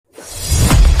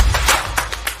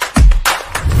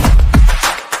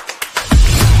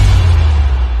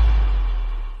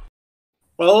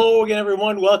Hello again,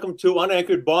 everyone. Welcome to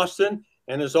UnAnchored Boston.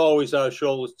 And as always, our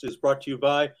show is brought to you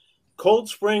by Cold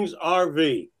Springs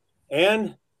RV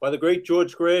and by the great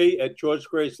George Gray at George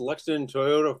Gray's Lexington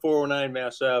Toyota, 409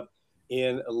 Mass Ave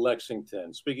in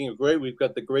Lexington. Speaking of great, we've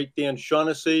got the great Dan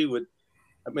Shaughnessy. We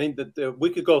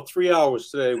could go 3 hours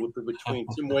today between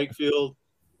Tim Wakefield,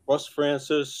 Russ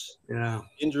Francis,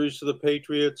 injuries to the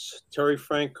Patriots, Terry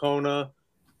Francona,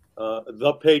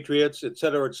 the Patriots, et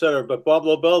cetera, et cetera. But Bob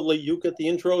Lobel, you get the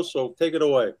intro, so take it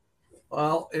away.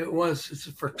 Well, it's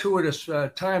a fortuitous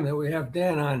time that we have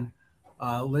Dan on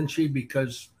Lynchy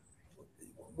because,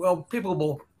 well, people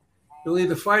will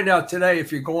either find out today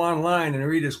if you go online and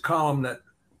read his column that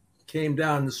came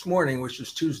down this morning, which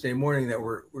is Tuesday morning that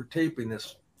we're taping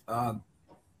this.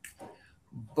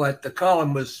 But the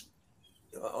column was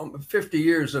 50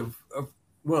 years of,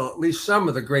 well, at least some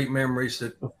of the great memories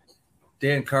that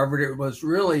Dan covered. It was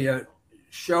really a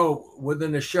show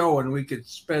within a show, and we could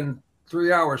spend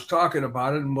 3 hours talking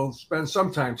about it, and we'll spend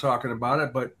some time talking about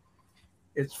it. But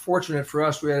it's fortunate for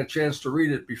us we had a chance to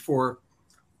read it before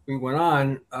we went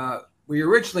on. We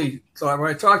originally thought,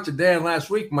 when I talked to Dan last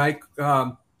week, Mike,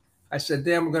 I said,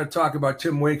 Dan, we're going to talk about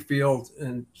Tim Wakefield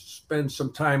and spend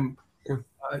some time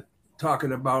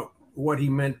talking about what he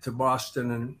meant to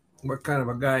Boston and what kind of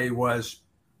a guy he was.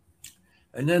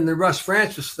 And then the Russ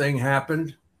Francis thing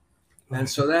happened. And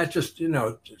so that just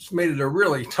made it a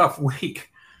really tough week.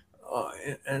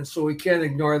 And so we can't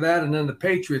ignore that. And then the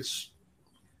Patriots,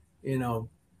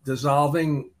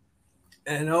 dissolving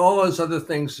and all those other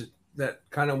things that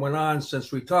kind of went on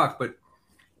since we talked. But,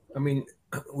 I mean,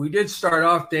 we did start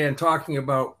off, Dan, talking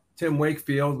about Tim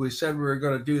Wakefield. We said we were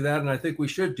going to do that, and I think we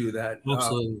should do that.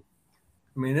 Absolutely.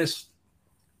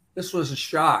 This was a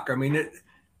shock. I mean,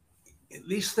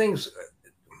 these things,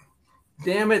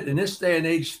 damn it, in this day and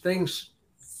age, things,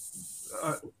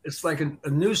 it's like a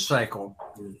news cycle.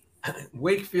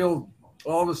 Wakefield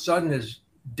all of a sudden is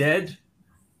dead.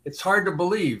 It's hard to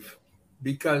believe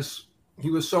because he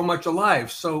was so much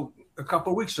alive a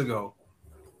couple of weeks ago.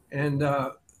 And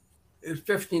at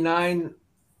 59,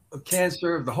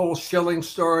 cancer, the whole Schilling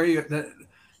story,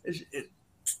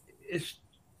 it's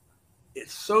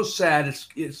so sad.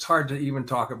 It's hard to even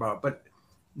talk about. But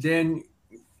Dan,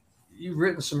 you've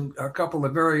written a couple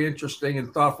of very interesting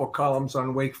and thoughtful columns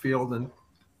on Wakefield and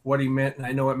what he meant. And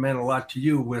I know it meant a lot to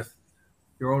you with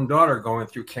your own daughter going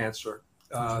through cancer.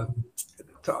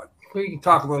 We can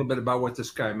talk a little bit about what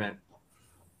this guy meant.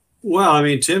 Well, I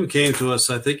mean, Tim came to us,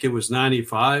 I think it was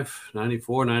 94,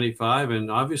 95, and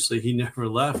obviously he never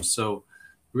left. So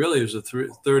really it was a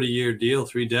 30-year deal,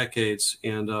 3 decades.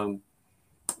 And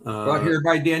brought here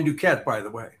by Dan Duquette, by the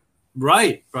way.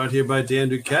 Right, brought here by Dan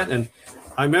Duquette. And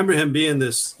I remember him being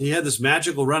he had this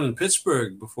magical run in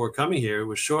Pittsburgh before coming here. It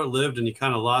was short-lived, and he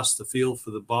kind of lost the feel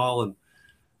for the ball,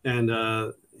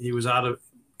 and he was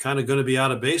going to be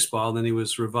out of baseball. And then he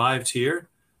was revived here,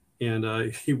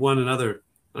 and he won another,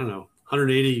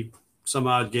 180 some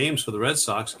odd games for the Red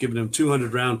Sox, giving him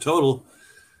 200 round total.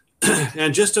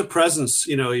 And just a presence,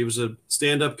 he was a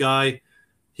stand-up guy.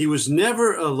 He was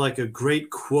never a great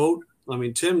quote. I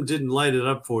mean, Tim didn't light it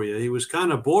up for you. He was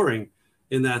kind of boring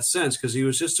in that sense because he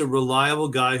was just a reliable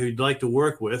guy who you'd like to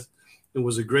work with and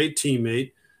was a great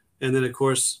teammate. And then, of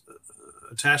course,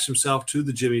 attached himself to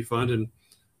the Jimmy Fund and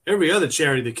every other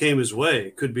charity that came his way.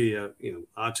 It could be,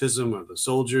 autism or the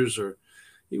soldiers, or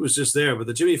he was just there. But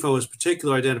the Jimmy Fund was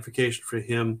particular identification for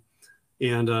him.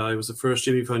 And he was the first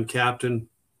Jimmy Fund captain.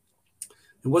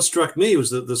 And what struck me was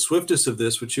the swiftness of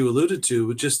this, which you alluded to,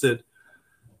 was just that,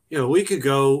 a week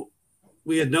ago,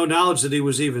 we had no knowledge that he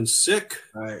was even sick.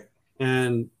 Right.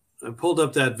 And I pulled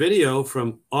up that video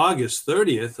from August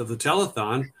 30th of the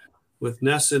telethon with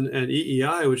Nesson and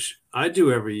EEI, which I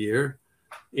do every year.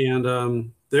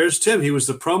 And there's Tim. He was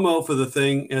the promo for the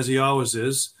thing, as he always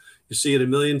is. You see it a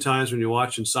million times when you're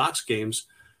watching Sox games.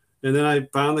 And then I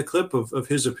found the clip of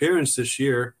his appearance this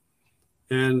year.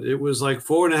 And it was like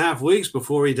 4.5 weeks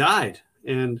before he died.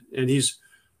 And he's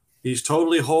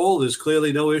totally whole. There's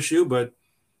clearly no issue. But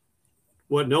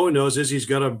what no one knows is he's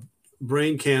got a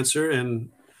brain cancer.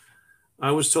 And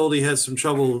I was told he had some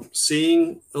trouble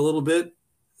seeing a little bit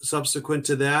subsequent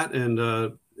to that. And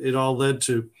it all led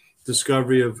to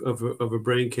discovery of a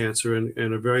brain cancer and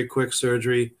a very quick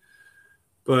surgery.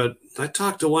 But I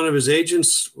talked to one of his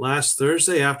agents last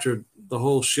Thursday after the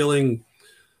whole Schilling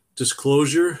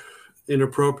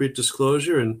inappropriate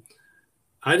disclosure. And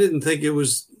I didn't think it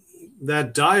was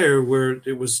that dire where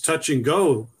it was touch and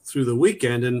go through the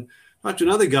weekend. And I talked to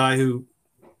another guy who,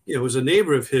 was a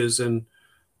neighbor of his, and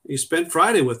he spent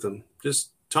Friday with him just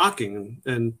talking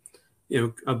and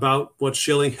about what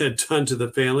Schilling had done to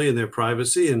the family and their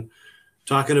privacy. And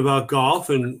talking about golf,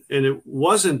 and it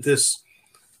wasn't this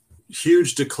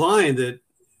huge decline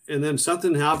and then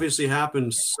something obviously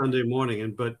happened Sunday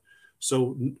morning,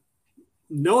 so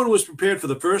no one was prepared for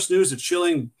the first news that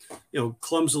Schilling,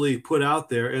 clumsily put out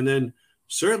there, and then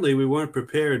certainly we weren't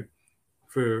prepared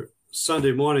for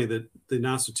Sunday morning that the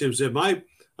announcer Tim said.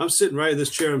 I'm sitting right in this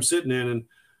chair I'm sitting in, and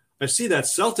I see that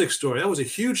Celtics story. That was a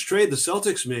huge trade the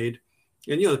Celtics made,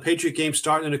 and the Patriot game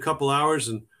starting in a couple hours,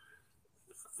 and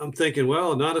I'm thinking,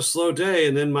 well, not a slow day.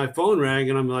 And then my phone rang,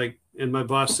 and I'm like, and my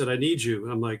boss said, I need you.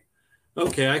 I'm like,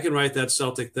 okay, I can write that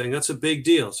Celtic thing. That's a big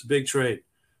deal. It's a big trade.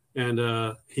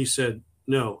 And he said,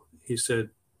 no. He said,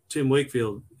 Tim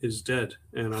Wakefield is dead.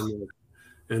 And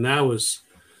and that was,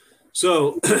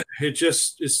 so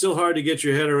it's still hard to get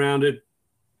your head around it.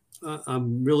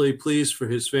 I'm really pleased for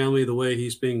his family, the way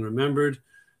he's being remembered,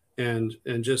 and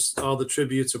just all the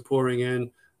tributes are pouring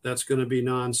in. That's going to be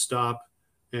nonstop,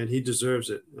 and he deserves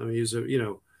it. I mean, he's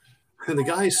and the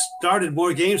guy started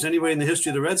more games than anybody in the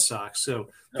history of the Red Sox. So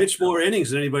pitched more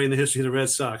innings than anybody in the history of the Red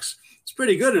Sox. It's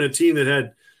pretty good in a team that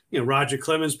had, Roger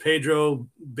Clemens, Pedro,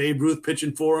 Babe Ruth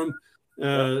pitching for him.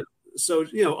 So,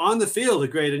 on the field,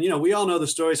 great. And, we all know the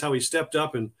stories, how he stepped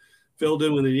up and filled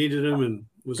in when they needed him and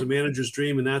was a manager's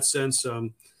dream in that sense.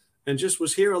 And just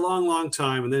was here a long, long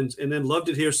time. And then loved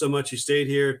it here so much. He stayed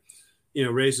here,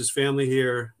 raised his family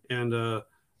here, and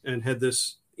had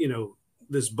this,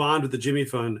 this bond with the Jimmy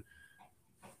Fund.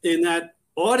 In that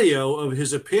audio of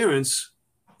his appearance,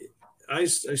 I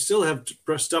still have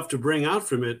stuff to bring out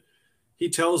from it. He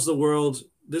tells the world,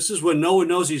 this is when no one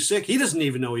knows he's sick. He doesn't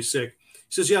even know he's sick.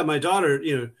 He says, yeah, my daughter,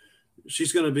 she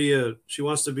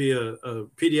wants to be a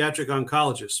pediatric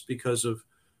oncologist because of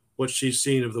what she's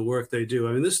seen of the work they do.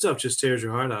 I mean, this stuff just tears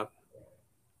your heart out.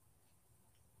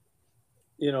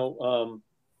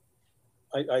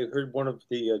 I heard one of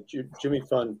the Jimmy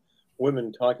Fund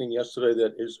women talking yesterday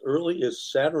that as early as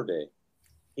Saturday,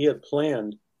 he had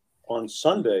planned on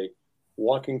Sunday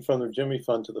walking from the Jimmy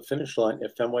Fund to the finish line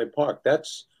at Fenway Park.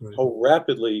 That's right. How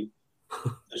rapidly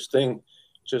this thing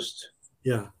just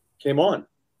came on.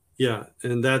 Yeah,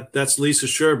 and that's Lisa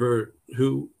Scherber,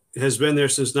 who has been there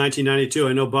since 1992.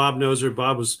 I know Bob knows her.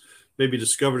 Bob was maybe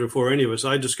discovered her before any of us.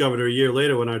 I discovered her a year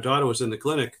later when our daughter was in the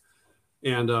clinic,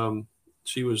 and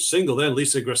she was single then,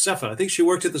 Lisa Graceffa. I think she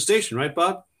worked at the station, right,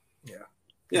 Bob?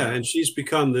 Yeah, and she's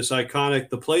become this iconic,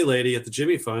 the play lady at the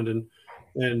Jimmy Fund,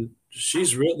 and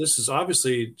she's real. This is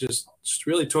obviously just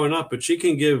really torn up, but she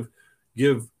can give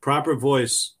proper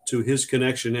voice to his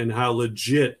connection and how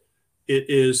legit it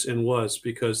is and was,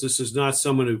 because this is not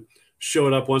someone who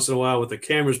showed up once in a while with the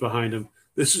cameras behind him.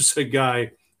 This is a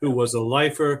guy who was a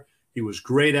lifer. He was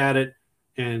great at it,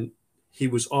 and he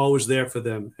was always there for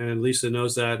them. And Lisa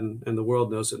knows that, and the world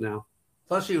knows it now.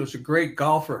 Plus, he was a great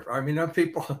golfer. I mean,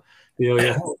 people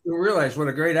don't realize what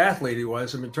a great athlete he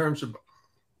was. I mean, in terms of,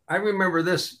 I remember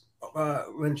this,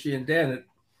 Lynch and Dan,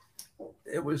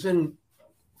 it was in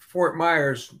Fort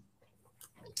Myers,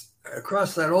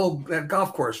 across that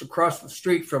golf course, across the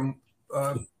street from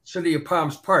City of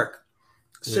Palms Park,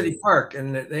 Park,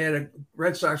 and they had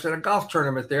Red Sox had a golf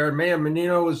tournament there, and Maya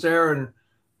Menino was there, and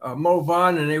Mo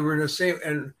Vaughn, and they were in the same,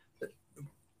 and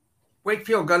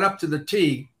Wakefield got up to the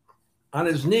tee on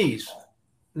his knees,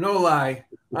 no lie,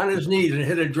 on his knees, and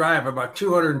hit a drive about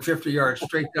 250 yards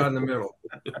straight down the middle.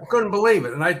 I couldn't believe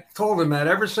it. And I told him that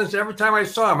every time I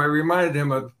saw him, I reminded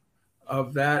him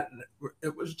of that.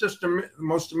 It was just the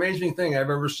most amazing thing I've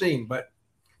ever seen. But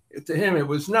to him, it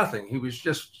was nothing. He was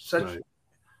just such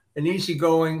an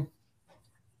easygoing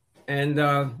and,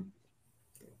 a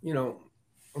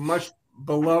much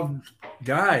beloved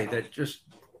guy that just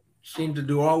seemed to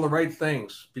do all the right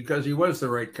things because he was the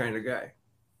right kind of guy.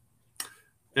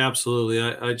 Absolutely.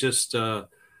 I just,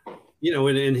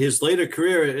 in his later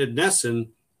career at Nesson,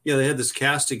 they had this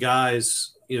cast of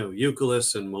guys,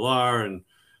 Youkilis and Millar and,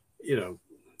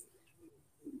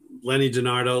 Lenny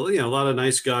DiNardo, a lot of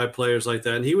nice guy players like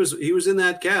that. And he was in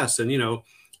that cast. And,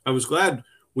 I was glad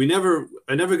I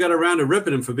never got around to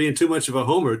ripping him for being too much of a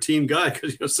homer, team guy,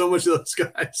 because, so much of those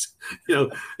guys,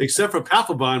 except for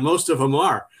Papelbon, most of them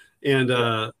are. And,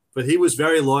 but he was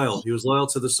very loyal. He was loyal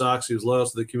to the Sox. He was loyal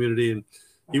to the community. And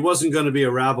he wasn't going to be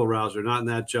a rabble rouser, not in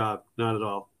that job, not at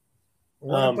all.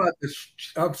 What about this?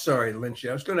 I'm sorry, Lynch.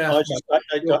 I was going to ask. I'm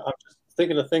just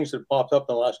thinking of things that popped up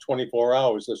in the last 24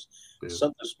 hours.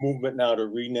 This movement now to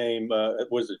rename,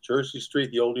 was it Jersey Street,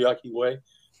 the old Yawkey Way,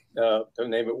 to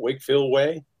name it Wakefield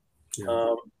Way.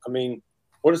 Yeah. I mean,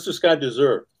 what does this guy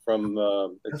deserve from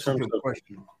in terms of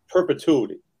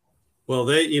perpetuity? Well,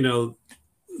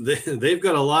 they've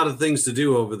got a lot of things to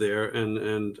do over there,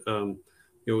 and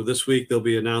this week there'll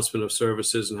be announcement of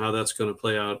services and how that's going to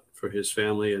play out for his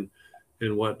family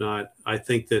and whatnot. I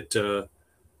think that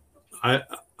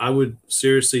I would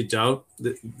seriously doubt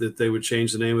that they would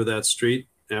change the name of that street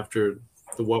after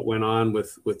what went on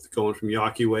with going from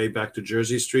Yawkey Way back to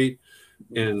Jersey Street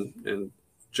and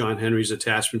John Henry's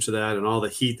attachment to that and all the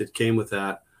heat that came with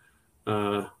that.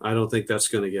 I don't think that's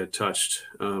going to get touched.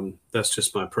 That's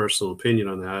just my personal opinion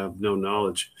on that. I have no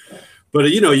knowledge, but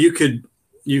you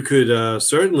could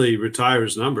certainly retire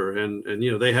his number, and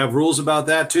they have rules about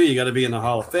that too. You got to be in the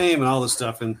Hall of Fame and all this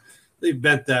stuff, and they've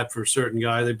bent that for a certain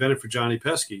guy. They bent it for Johnny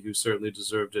Pesky, who certainly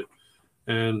deserved it.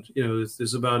 And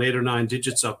there's about 8 or 9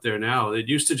 digits up there now. It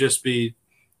used to just be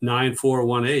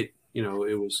 9418.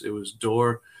 It was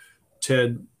Dorr,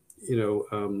 Ted,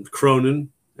 Cronin,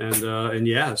 and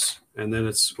Yaz. And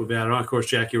then we've added on, of course,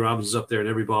 Jackie Robinson's up there in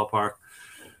every ballpark.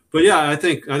 But yeah, I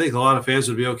think a lot of fans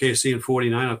would be okay seeing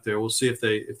 49 up there. We'll see if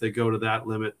they go to that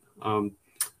limit.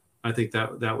 I think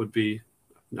that would be.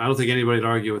 I don't think anybody would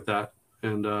argue with that.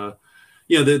 And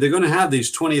they're going to have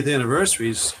these 20th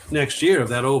anniversaries next year of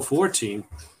that 04 team,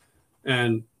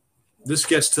 and this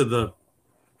gets to the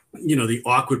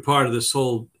awkward part of this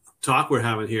whole talk we're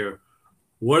having here.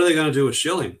 What are they going to do with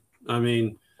Schilling? I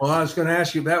mean. Well, I was going to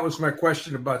ask you, that was my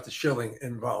question about the Schilling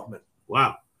involvement.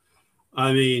 Wow.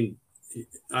 I mean,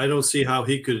 I don't see how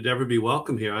he could ever be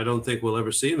welcome here. I don't think we'll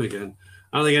ever see him again.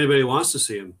 I don't think anybody wants to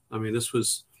see him. I mean, this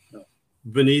was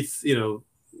beneath,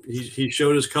 he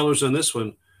showed his colors on this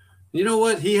one. You know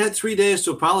what? He had 3 days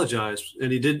to apologize,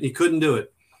 and he couldn't do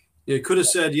it. He could have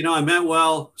said, I meant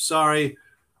well, sorry,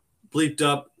 bleeped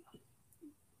up,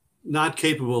 not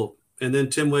capable. And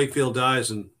then Tim Wakefield dies,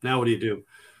 and now what do you do?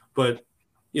 But,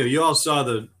 you all saw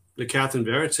the Catherine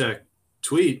Veritek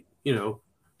tweet,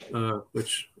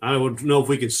 which I don't know if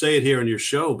we can say it here on your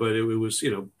show, but it was,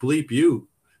 bleep you,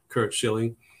 Curt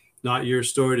Schilling, not your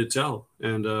story to tell.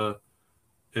 And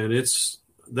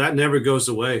that never goes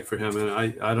away for him. And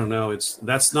I don't know.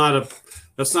 That's not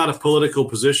a political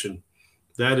position.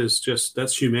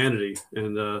 That's humanity.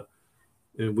 And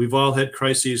we've all had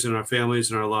crises in our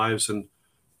families and our lives. And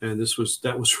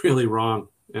that was really wrong.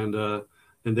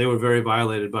 And they were very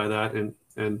violated by that.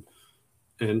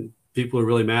 And people are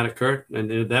really mad at Curt,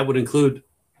 and that would include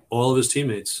all of his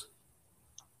teammates.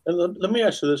 And let me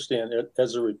ask you this, Dan,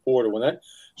 as a reporter, when that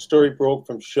story broke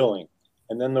from Schilling,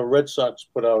 and then the Red Sox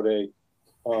put out a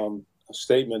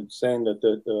statement saying that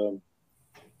the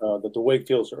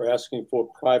Wakefields are asking for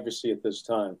privacy at this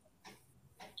time.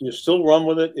 Do you still run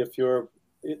with it if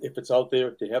it's out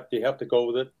there? Do you have to go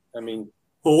with it? I mean,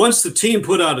 well, once the team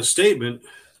put out a statement,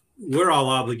 we're all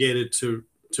obligated to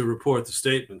report the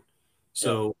statement.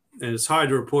 So, and it's hard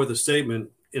to report the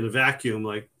statement in a vacuum,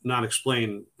 like not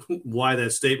explain why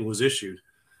that statement was issued.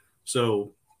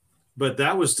 So, but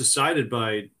that was decided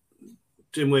by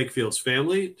Tim Wakefield's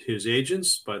family, his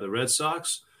agents, by the Red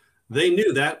Sox. They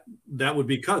knew that would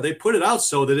be covered. They put it out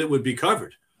so that it would be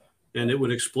covered and it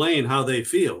would explain how they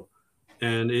feel.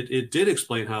 And it did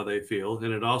explain how they feel.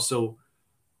 And it also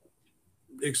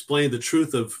explained the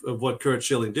truth of what Curt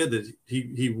Schilling did, that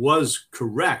he was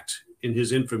correct in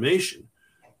his information,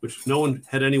 which no one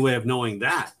had any way of knowing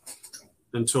that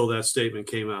until that statement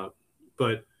came out.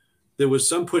 But there was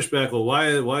some pushback. Well,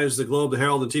 why is the Globe, the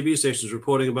Herald, and TV stations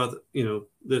reporting about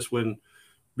this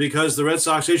because the Red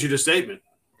Sox issued a statement.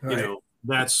 Right.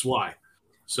 That's why.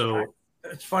 So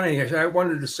it's funny. I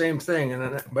wondered the same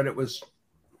thing, but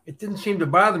it didn't seem to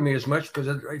bother me as much because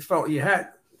I felt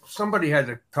somebody had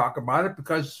to talk about it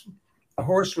because the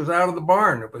horse was out of the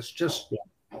barn. It was just,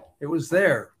 it was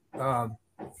there. Let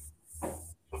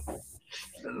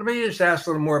me just ask a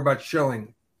little more about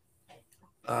Schilling.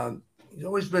 He's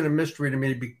always been a mystery to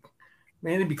me,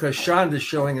 mainly because Shonda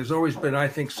Schilling has always been, I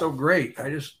think, so great.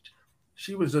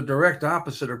 She was a direct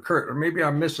opposite of Curt, or maybe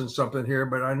I'm missing something here,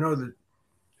 but I know that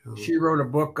she wrote a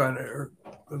book on her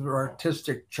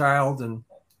artistic child, and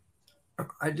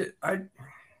I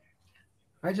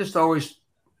just always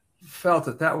felt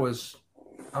that was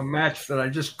a match that I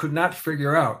just could not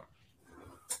figure out.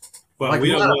 Well, like we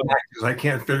a don't lot know. of matches I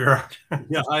can't figure out.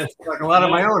 Yeah, like a lot of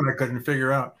my own I couldn't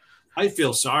figure out. I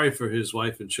feel sorry for his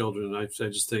wife and children. I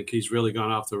just think he's really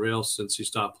gone off the rails since he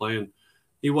stopped playing.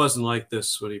 He wasn't like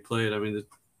this when he played. I mean,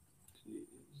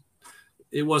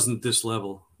 it wasn't this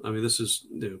level. I mean, this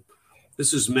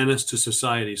is menace to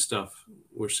society stuff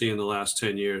we're seeing the last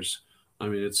 10 years. I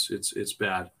mean, it's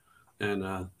bad. And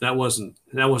that wasn't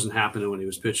happening when he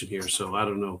was pitching here. So I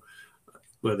don't know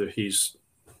whether he's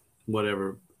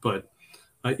whatever. But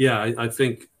I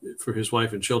think for his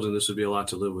wife and children, this would be a lot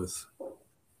to live with.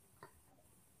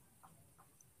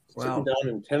 Sitting down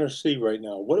in Tennessee right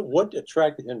now. What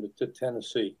attracted him to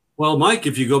Tennessee? Well, Mike,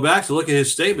 if you go back to look at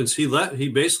his statements, he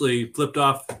basically flipped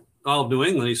off all of New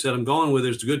England. He said, "I'm going where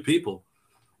there's good people.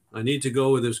 I need to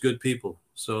go where there's good people."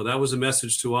 So that was a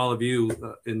message to all of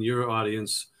you in your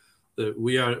audience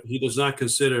that he does not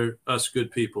consider us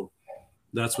good people.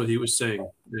 That's what he was saying.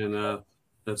 And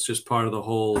that's just part of the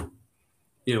whole,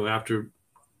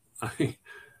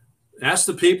 ask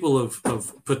the people of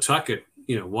Pawtucket,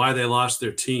 why they lost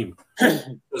their team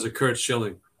because of Kurt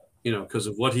Schilling, because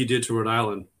of what he did to Rhode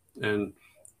Island and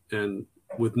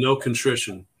with no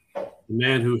contrition. The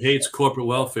man who hates corporate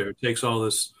welfare takes all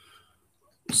this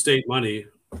state money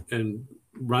and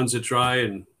runs it dry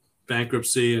and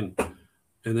bankruptcy and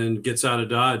then gets out of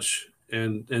Dodge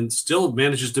and still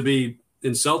manages to be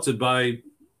insulted by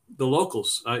the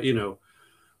locals. The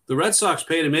Red Sox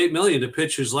paid him $8 million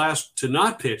to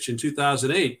not pitch in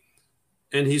 2008,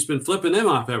 and he's been flipping them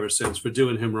off ever since for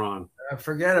doing him wrong. I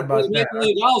forget about that. $8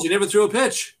 million, he never threw a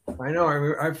pitch. I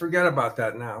know. I forget about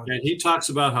that now. And he talks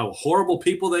about how horrible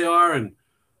people they are, and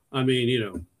I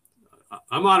mean,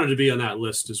 I'm honored to be on that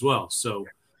list as well. So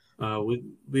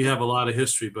we have a lot of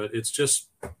history, but it's just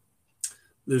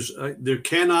there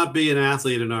cannot be an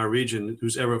athlete in our region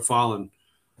who's ever fallen.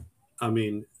 I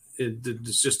mean, it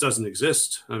just doesn't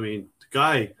exist. I mean, the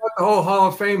guy. The whole Hall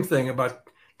of Fame thing about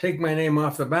take my name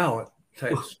off the ballot.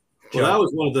 Well, that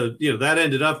was one of the, that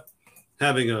ended up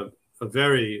having a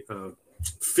very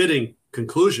fitting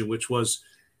conclusion, which was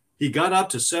he got up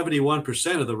to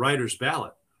 71% of the writer's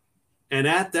ballot. And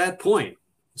at that point,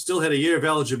 still had a year of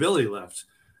eligibility left.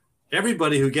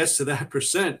 Everybody who gets to that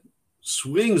percent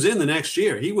swings in the next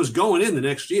year. He was going in the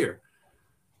next year.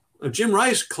 Jim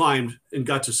Rice climbed and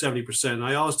got to 70%. And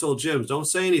I always told Jim, don't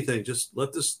say anything. Just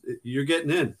let this, you're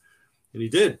getting in. And he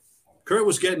did. Kurt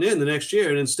was getting in the next year.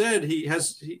 And instead he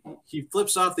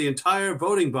flips off the entire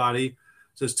voting body,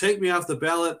 says, take me off the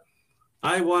ballot.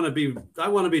 I want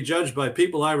to be judged by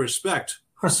people I respect.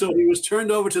 So he was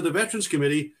turned over to the Veterans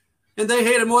Committee, and they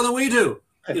hate him more than we do.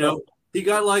 He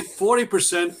got like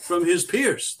 40% from his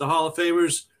peers, the Hall of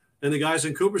Famers and the guys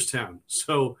in Cooperstown.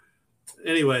 So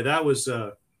anyway, that was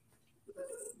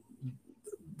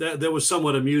that was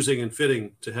somewhat amusing and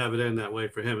fitting to have it end that way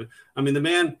for him. I mean, the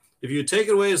man, if you had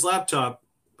taken away his laptop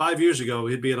 5 years ago,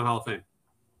 he'd be in the Hall of Fame.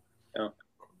 Yeah.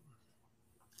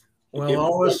 Well,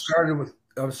 all this started with.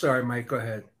 I'm sorry, Mike. Go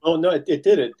ahead. Oh no, it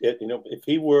did. If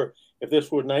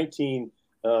this were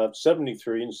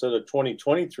 1973 instead of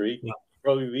 2023, he'd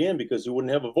probably be in because he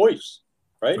wouldn't have a voice,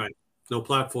 right? Right. No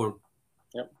platform.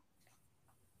 Yep.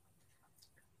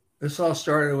 This all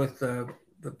started with the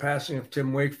passing of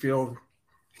Tim Wakefield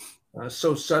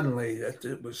so suddenly that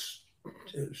it was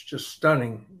just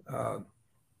stunning, and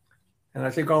I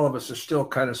think all of us are still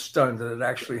kind of stunned that it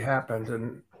actually happened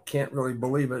and can't really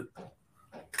believe it.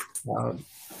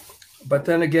 But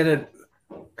then again, it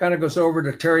kind of goes over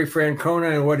to Terry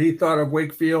Francona and what he thought of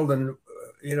Wakefield and,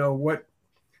 what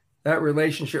that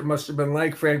relationship must have been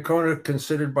like. Francona,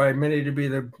 considered by many to be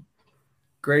the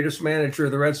greatest manager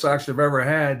the Red Sox have ever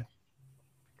had.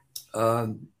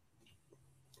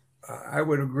 I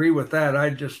would agree with that.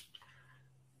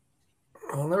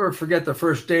 I'll never forget the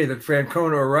first day that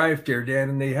Francona arrived here, Dan,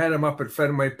 and they had him up at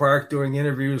Fenway Park doing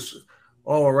interviews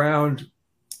all around.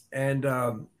 And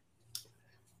I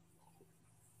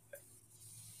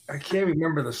can't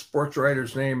remember the sports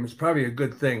writer's name. It's probably a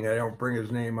good thing I don't bring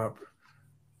his name up.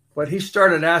 But he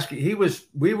started asking.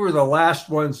 We were the last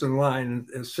ones in line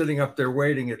and sitting up there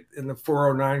waiting in the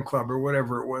 409 Club or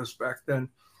whatever it was back then.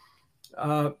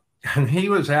 And he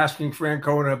was asking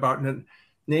Francona about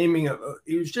naming.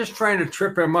 He was just trying to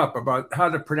trip him up about how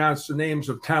to pronounce the names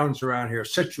of towns around here,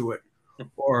 Situate,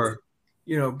 or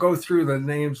go through the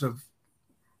names of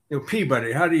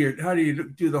Peabody. How do you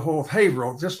do the whole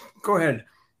Haverhill? Just go ahead,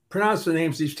 pronounce the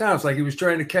names of these towns. Like he was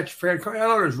trying to catch Francona. I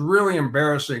thought it was really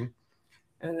embarrassing.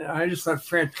 And I just thought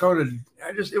Francona,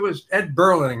 it was Ed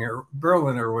Berliner.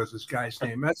 Berliner was this guy's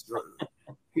name.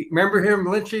 Remember him,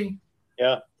 Lynchy?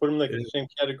 Yeah, put him like in the same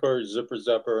category as Zipper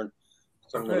Zepper. And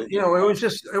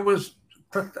it was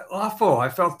awful. I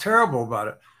felt terrible about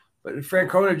it. But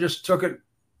Francona just took it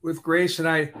with grace. And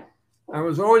I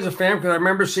was always a fan because I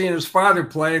remember seeing his father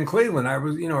play in Cleveland. I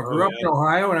was, grew up in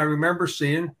Ohio, and I remember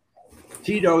seeing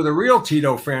Tito, the real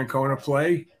Tito Francona,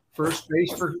 play first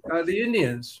base for the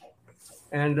Indians.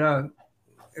 And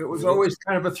it was always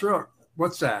kind of a thrill.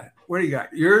 What's that? What do you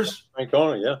got? Yours?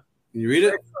 Francona, yeah. Can you read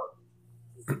it?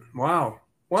 Wow.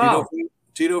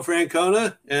 Tito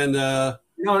Francona and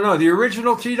no, the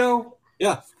original Tito.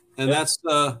 Yeah, and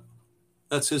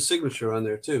that's his signature on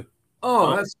there too.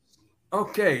 Oh, that's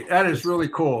okay. That is really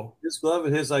cool. His glove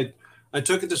and his. I I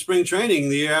took it to spring training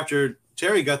the year after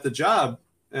Terry got the job,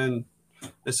 and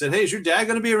I said, "Hey, is your dad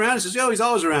going to be around?" He says, "Yo, he's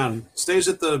always around. Stays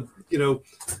at the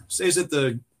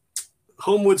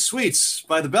Homewood Suites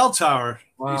by the bell tower."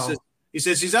 Wow. He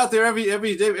says he's out there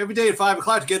every day at 5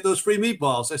 o'clock to get those free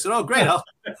meatballs. I said, "Oh, great!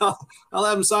 I'll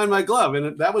have him sign my glove."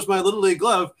 And that was my Little League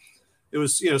glove. It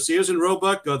was Sears and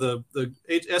Roebuck, or the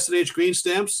S&H green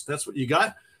stamps. That's what you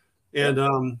got,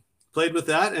 and played with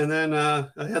that. And then I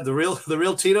had the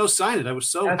real Tito sign it. I was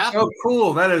so happy. So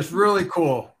cool. That is really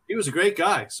cool. He was a great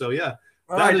guy. So yeah.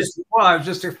 I was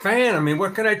just a fan. I mean,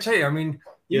 what can I tell you? I mean,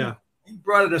 you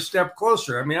brought it a step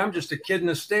closer. I mean, I'm just a kid in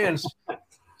the stands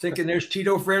thinking there's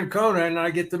Tito Francona, and I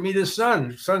get to meet his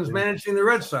son. His son's managing the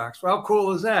Red Sox. Well, how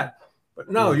cool is that? But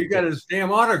no, you got his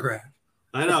damn autograph.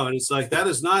 I know. And it's like,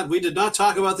 we did not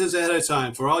talk about this ahead of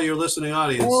time for all your listening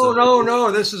audience. Oh,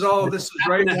 no. This is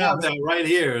right now. Have that right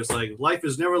here. It's like, life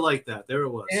is never like that. There it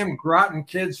was. Damn Groton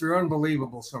kids are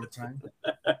unbelievable sometimes.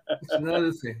 That's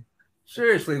another thing.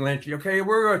 Seriously, Lynchy. Okay,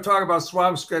 we're going to talk about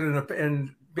Swampscott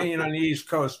and being on the East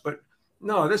Coast, but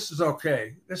no, this is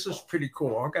okay. This is pretty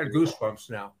cool. I've got goosebumps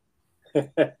now.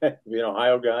 You're an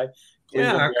Ohio guy.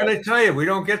 Yeah, how can I tell you? We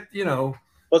don't get,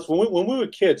 Plus, when we were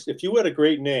kids, if you had a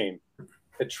great name,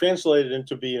 it translated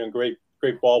into being a great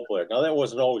ball player. Now, that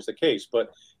wasn't always the case,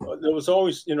 but there was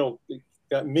always,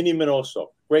 Minnie Minoso.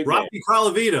 Great Robbie name.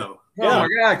 Colavito. Oh, my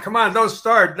God. Come on. Don't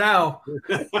start now.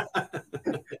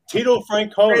 Tito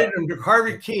Francona.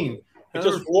 Harvey Keene. It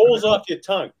just rolls off your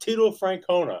tongue. Tito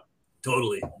Francona.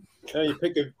 Totally.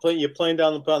 You're playing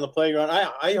down on the playground.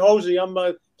 I Hosey, I'm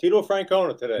Tito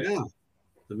Francona today. Yeah.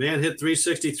 The man hit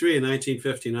 363 in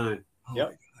 1959.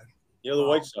 Yep. Yeah, the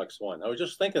White Sox won. I was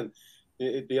just thinking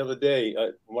the other day,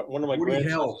 one of my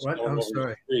grandsons. I'm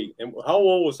sorry. And how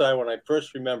old was I when I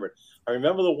first remembered? I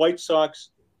remember the White Sox,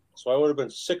 so I would have been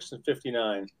 6 in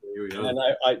 59. And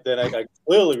I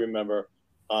clearly remember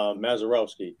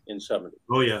Mazeroski in 70.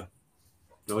 Oh yeah.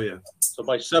 So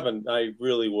by 7, I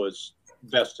really was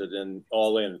vested and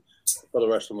all in for the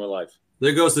rest of my life.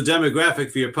 There goes the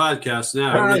demographic for your podcast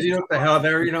now. You know what the hell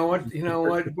there? You know what?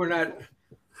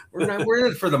 We're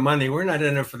in it for the money. We're not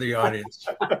in it for the audience.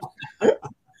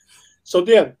 So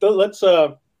Dan, let's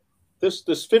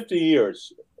this 50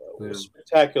 years was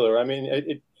spectacular. I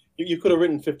mean, you could have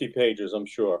written 50 pages, I'm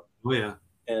sure. Oh yeah.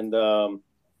 And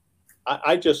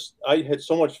I had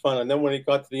so much fun. And then when it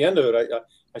got to the end of it,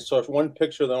 I saw one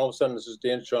picture. Then all of a sudden, this is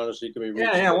Dan Shaughnessy.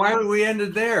 Yeah. Why would we end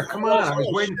it there? Come on, I was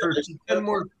waiting for 10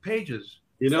 more pages.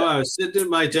 I was sitting at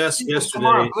my desk yesterday.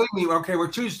 Come on, believe me. Okay, we're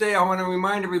Tuesday. I want to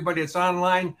remind everybody it's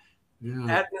online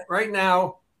right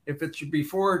now. If it's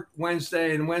before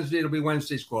Wednesday, and Wednesday it'll be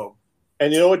Wednesday's Globe.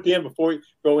 And you know what, Dan? Before we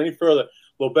go any further,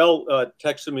 Lobel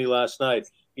texted me last night.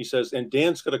 He says, and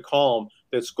Dan's got a column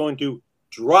that's going to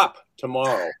drop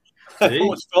tomorrow. I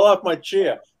almost fell off my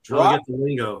chair. I'll get the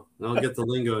lingo. I'll get the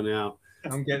lingo now.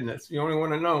 I'm getting it. It's the only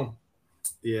one I know.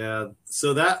 Yeah.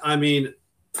 So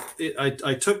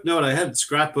I took note. I had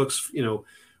scrapbooks.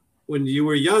 When you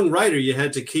were a young writer, you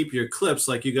had to keep your clips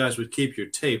like you guys would keep your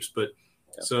tapes. But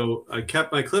so I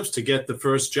kept my clips to get the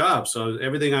first job. So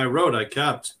everything I wrote, I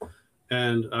kept.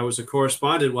 And I was a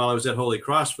correspondent while I was at Holy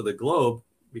Cross for the Globe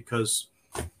because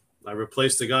I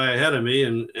replaced the guy ahead of me,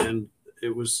 and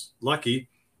it was lucky.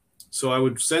 So I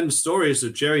would send stories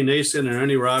to Jerry Nason and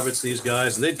Ernie Roberts, these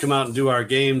guys, and they'd come out and do our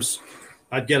games.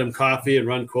 I'd get them coffee and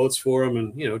run quotes for them,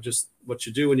 and just what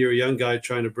you do when you're a young guy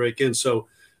trying to break in. So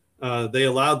they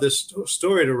allowed this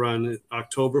story to run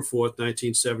October 4th,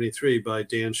 1973 by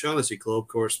Dan Shaughnessy, Globe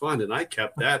correspondent. I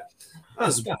kept that.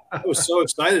 I was so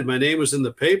excited. My name was in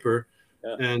the paper.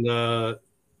 And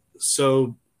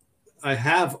so I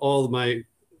have all of my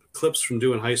clips from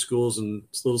doing high schools and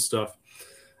little stuff.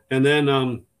 And then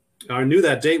I knew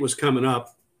that date was coming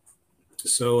up.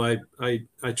 So I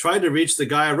tried to reach the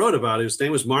guy I wrote about. His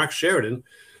name was Mark Sheridan.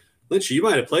 Lynch, you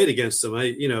might have played against him.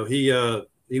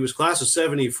 He was class of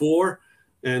 74.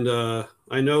 And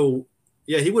I know,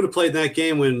 he would have played that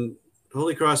game when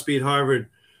Holy Cross beat Harvard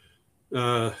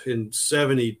in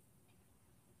 71.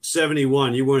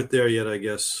 You weren't there yet, I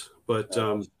guess. But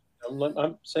I'm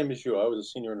same as you. I was a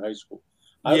senior in high school.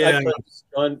 I played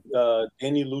John,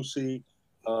 Danny Lucy,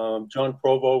 John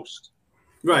Provost.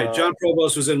 Right. John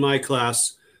Provost was in my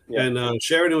class, and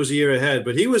Sheridan was a year ahead.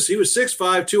 But he was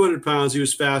 6'5", 200 pounds. He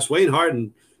was fast. Wayne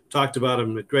Harden talked about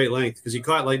him at great length because he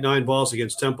caught like 9 balls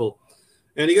against Temple.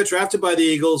 And he got drafted by the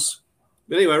Eagles.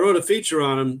 But anyway, I wrote a feature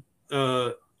on him,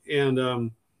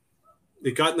 and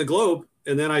it got in the Globe.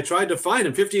 And then I tried to find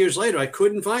him 50 years later. I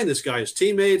couldn't find this guy. His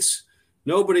teammates,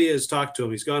 nobody has talked to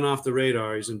him. He's gone off the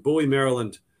radar. He's in Bowie,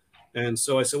 Maryland. And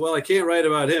so I said, well, I can't write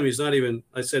about him. He's not even,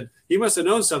 I said, he must have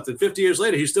known something. 50 years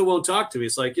later, he still won't talk to me.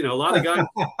 It's like, a lot of guys,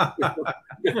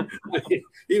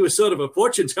 he was sort of a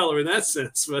fortune teller in that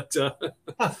sense,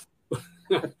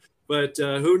 but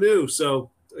who knew?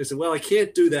 So I said, well, I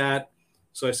can't do that.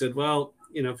 So I said, well,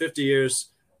 50 years,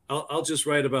 I'll just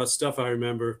write about stuff I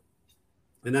remember.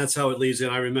 And that's how it leads in.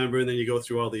 I remember, and then you go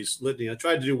through all these litany. I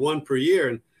tried to do one per year,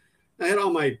 and I had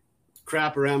all my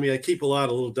crap around me. I keep a lot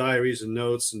of little diaries and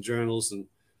notes and journals, and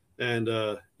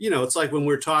it's like when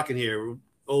we're talking here,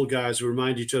 old guys who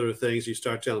remind each other of things. You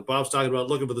start telling. Bob's talking about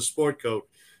looking for the sport coat,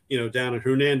 down in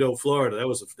Hernando, Florida. That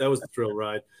was a thrill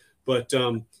ride. But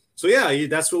so yeah,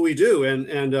 that's what we do.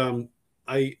 And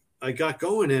I got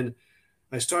going, and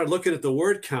I started looking at the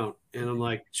word count, and I'm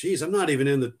like, geez, I'm not even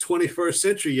in the 21st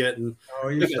century yet. And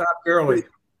you stopped early.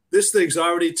 This thing's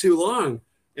already too long.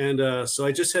 And so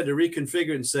I just had to reconfigure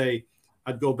it and say,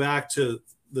 I'd go back to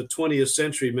the 20th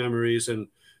century memories and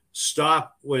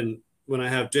stop when I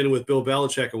have dinner with Bill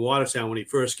Belichick in Watertown when he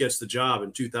first gets the job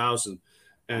in 2000.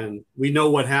 And we know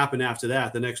what happened after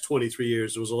that. The next 23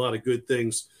 years, there was a lot of good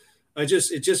things. It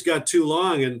just got too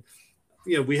long. And,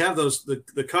 we have the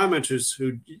commenters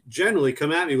who generally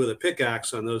come at me with a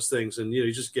pickaxe on those things. And,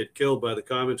 you just get killed by the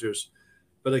commenters.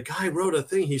 But a guy wrote a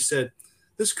thing. He said,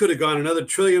 this could have gone another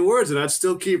trillion words and I'd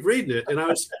still keep reading it. And I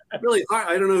was really hard.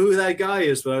 I don't know who that guy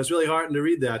is, but I was really heartened to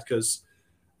read that because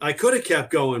I could have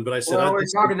kept going, but I said, we're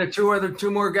talking to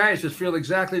two more guys that feel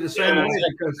exactly the same way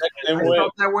because I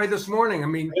felt that way this morning. I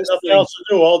mean, there's nothing else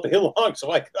to do all day long,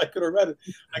 so I could have read it.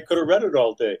 I could have read it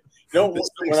all day. When I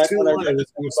read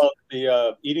this about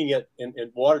the eating it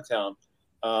in Watertown,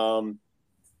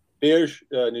 Berj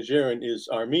Nigerian is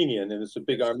Armenian, and it's a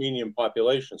big Armenian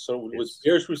population. So was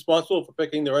Berj responsible for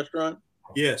picking the restaurant?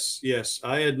 Yes.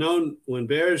 I had known when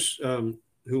Berj,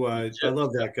 who I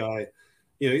love that guy.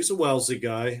 He's a Wellesley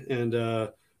guy, and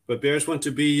but Berj went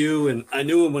to BU, and I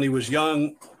knew him when he was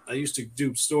young. I used to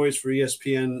do stories for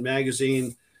ESPN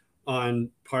magazine on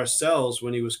Parcells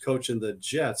when he was coaching the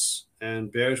Jets,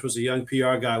 and Berj was a young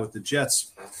PR guy with the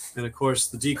Jets, and of course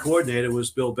the D coordinator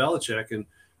was Bill Belichick, and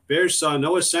Berj saw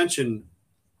no ascension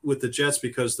with the Jets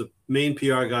because the main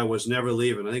PR guy was never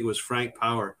leaving. I think it was Frank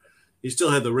Power. He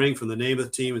still had the ring from the name of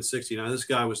the team in '69. This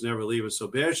guy was never leaving, so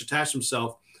Berj attached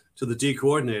himself to the D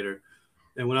coordinator.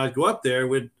 And when I'd go up there,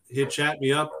 he'd chat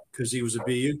me up because he was a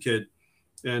BU kid,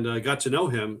 and I got to know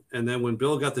him. And then when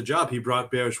Bill got the job, he brought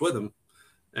Berj with him.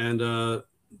 And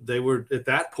they were, at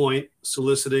that point,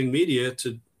 soliciting media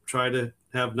to try to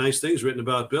have nice things written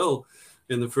about Bill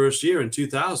in the first year in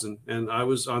 2000. And I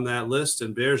was on that list,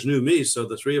 and Berj knew me. So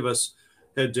the three of us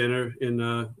had dinner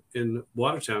in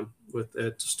Watertown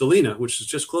at Stellina, which is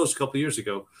just closed a couple of years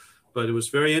ago. But it was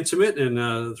very intimate, and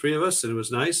the three of us, and it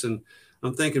was nice. And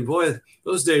I'm thinking, boy,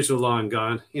 those days are long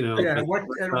gone. Yeah. At what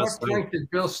point did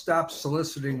Bill stop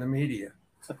soliciting the media?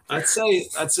 I'd say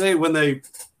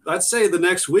the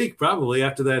next week, probably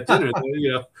after that dinner.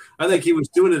 I think he was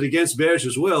doing it against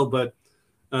Berj's will, but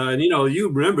you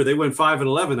remember they went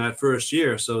 5-11 that first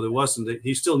year, so there wasn't.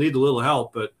 He still needed a little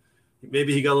help, but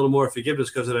maybe he got a little more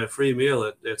forgiveness because of that free meal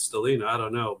at Stellina. I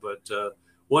don't know, but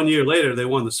 1 year later they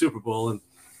won the Super Bowl,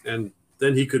 and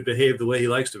then he could behave the way he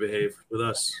likes to behave with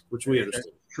us, which we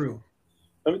understand. True.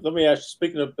 Let me ask you,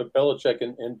 speaking of the Belichick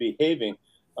and behaving,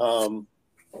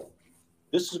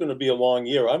 this is going to be a long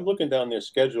year. I'm looking down their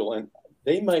schedule, and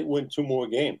they might win 2 more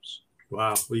games.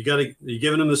 Wow. Well, you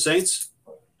giving them the Saints?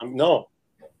 No.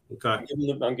 Okay.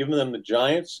 I'm giving them the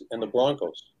Giants and the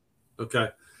Broncos. Okay.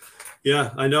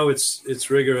 Yeah, I know it's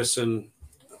rigorous, and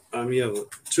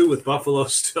 2 with Buffalo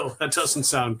still. That doesn't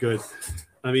sound good.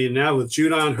 Now with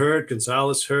Judon hurt,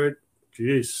 Gonzalez hurt,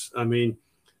 geez.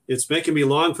 It's making me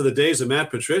long for the days of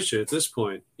Matt Patricia at this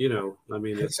point. I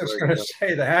was just going to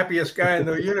say the happiest guy in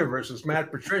the universe is Matt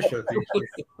Patricia.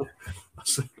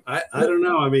 I don't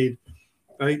know.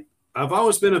 I've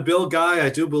always been a Bill guy. I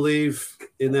do believe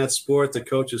in that sport. The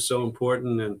coach is so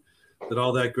important, and that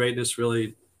all that greatness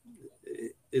really,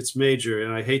 it's major.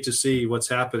 And I hate to see what's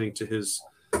happening to his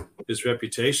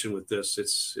reputation with this.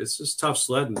 It's just tough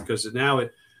sledding because the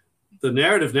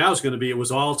narrative now is going to be it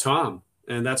was all Tom,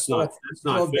 and that's not.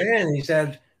 Well, Dan, he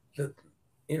said that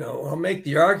I'll make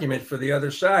the argument for the other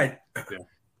side.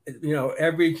 Yeah.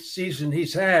 Every season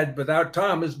he's had without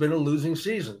Tom has been a losing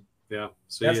season. Yeah,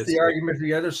 that's the argument for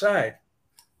the other side.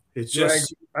 It's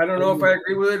just I don't know if I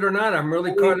agree with it or not. I'm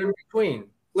really caught in between.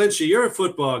 Lynchy, you're a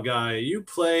football guy. You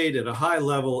played at a high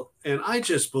level, and I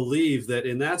just believe that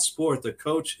in that sport, the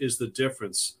coach is the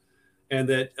difference, and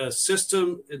that a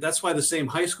system. That's why the same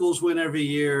high schools win every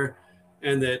year,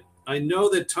 and that I know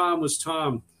that Tom was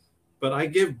Tom, but I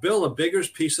give Bill a bigger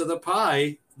piece of the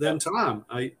pie than Tom.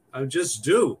 I just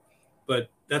do, but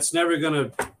that's never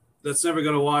gonna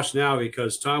wash now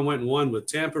because Tom went and won with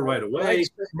Tampa right away.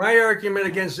 My argument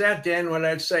against that, Dan, what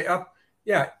I'd say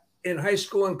in high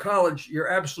school and college, you're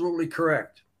absolutely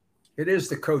correct. It is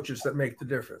the coaches that make the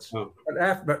difference. Oh.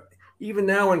 But even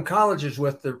now in colleges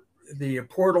with the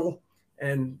portal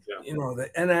and the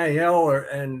NIL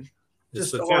and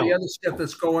just all the other stuff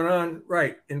that's going on,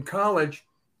 right? In college,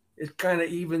 it kind of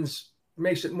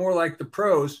makes it more like the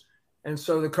pros. And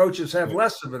so the coaches have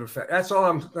less of an effect. That's all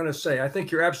I'm going to say. I think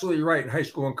you're absolutely right in high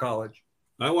school and college.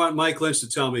 I want Mike Lynch to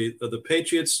tell me the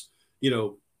Patriots,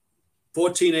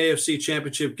 14 AFC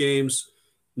championship games,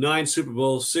 9 Super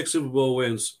Bowls, 6 Super Bowl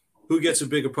wins. Who gets a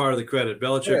bigger part of the credit,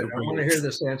 Belichick or Brady? I want to hear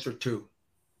this answer too.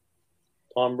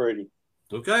 Tom Brady.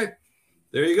 Okay,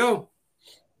 there you go.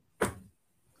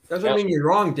 Doesn't mean you're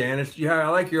wrong, Dan. I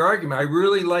like your argument. I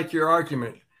really like your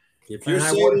argument. If you're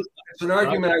saying it's an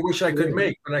argument I wish I could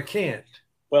make, but I can't.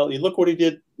 Well, you look what he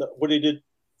did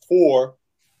for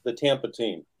the Tampa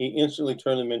team. He instantly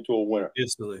turned them into a winner.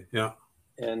 Instantly, yeah.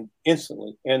 And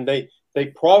instantly. And they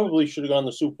probably should have gone to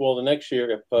the Super Bowl the next year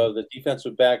if the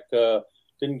defensive back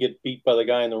didn't get beat by the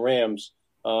guy in the Rams.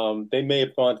 They may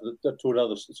have gone to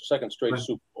another second straight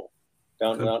Super Bowl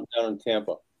down in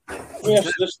Tampa. Let me ask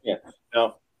you this again.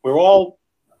 Now, we're all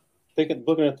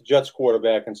looking at the Jets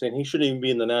quarterback and saying he shouldn't even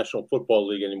be in the National Football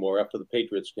League anymore after the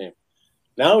Patriots game.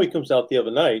 Now he comes out the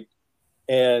other night,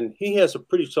 and he has a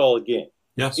pretty solid game.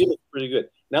 Yes. He looks pretty good.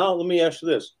 Now, let me ask you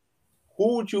this.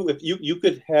 Who would you, if you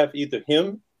could have either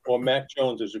him or Mac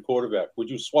Jones as your quarterback, would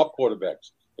you swap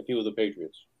quarterbacks if he were the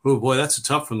Patriots? Oh, boy, that's a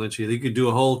tough one, Lynch. You could do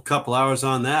a whole couple hours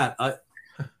on that.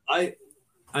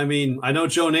 I mean, I know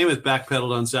Joe Namath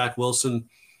backpedaled on Zach Wilson.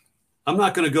 I'm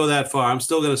not going to go that far. I'm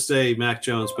still going to say Mac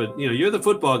Jones. But, you're the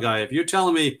football guy. If you're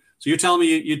telling me –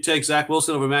 you'd take Zach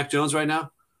Wilson over Mac Jones right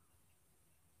now?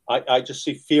 I just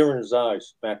see fear in his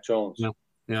eyes, Mac Jones.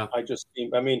 Yeah.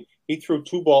 He threw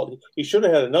 2 balls. He should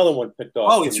have had another one picked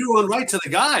off. Oh, he threw one right to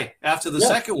the guy after the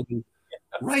second one.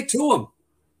 Right to him.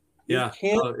 You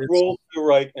can't roll to the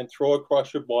right and throw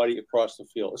across your body across the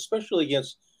field, especially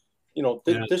against –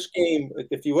 this game,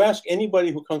 if you ask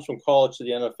anybody who comes from college to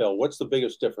the NFL, what's the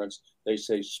biggest difference? They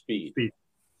say speed.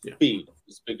 Speed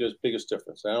is the biggest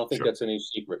difference. I don't think that's any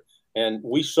secret. And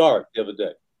we saw it the other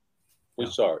day. We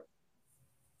saw it.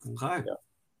 Okay. Yeah.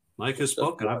 Mike has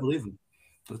spoken. I believe him.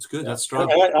 That's good. That's strong.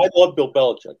 I love Bill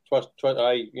Belichick. Trust.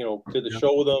 I did the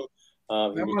show with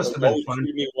him. That must have been fun.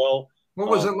 Me well. What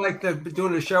was it like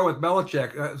doing a show with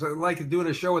Belichick? Was it like doing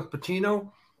a show with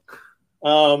Patino?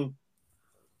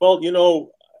 Well,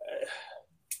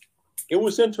 it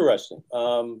was interesting.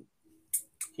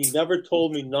 He never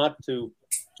told me not to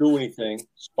do anything.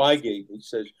 Spygate. He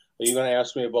says, "Are you going to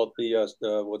ask me about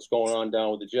the what's going on down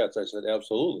with the Jets?" I said,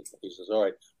 "Absolutely." He says, "All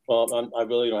right. Well, I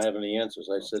really don't have any answers."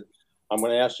 I said, "I'm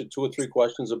going to ask you 2 or 3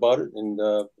 questions about it, and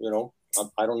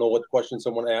I don't know what questions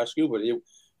I'm going to ask you, but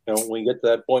when you get to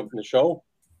that point in the show."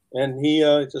 And he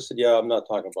just said, "Yeah, I'm not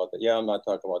talking about that. Yeah, I'm not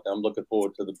talking about that. I'm looking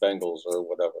forward to the Bengals or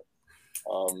whatever."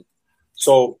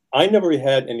 So I never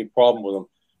had any problem with him.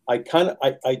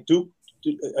 I do,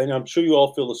 and I'm sure you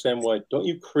all feel the same way. Don't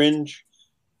you cringe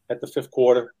at the 5th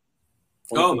quarter?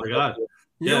 Oh my God!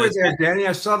 You were there, Danny.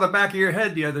 I saw the back of your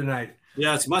head the other night.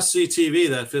 Yeah, it's must-see TV,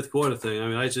 that 5th quarter thing. I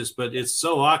mean, but it's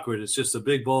so awkward. It's just a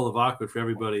big bowl of awkward for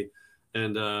everybody.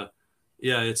 And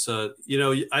it's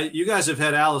you guys have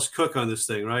had Alice Cook on this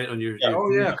thing, right? On your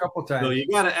a couple times. So you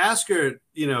got to ask her.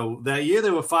 That year they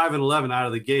were 5-11 out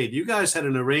of the gate. You guys had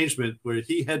an arrangement where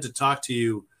he had to talk to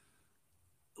you,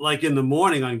 like in the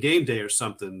morning on game day or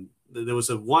something. There was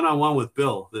a one-on-one with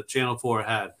Bill that Channel 4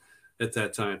 had at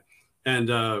that time, and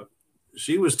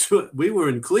we were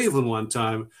in Cleveland one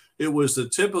time. It was the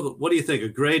typical. What do you think? A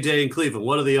gray day in Cleveland.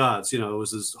 What are the odds? It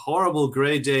was this horrible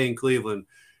gray day in Cleveland.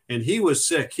 And he was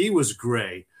sick. He was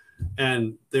gray.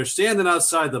 And they're standing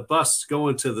outside the bus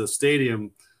going to the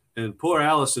stadium. And poor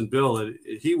Alice and Bill,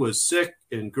 he was sick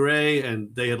and gray.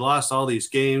 And they had lost all these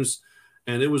games.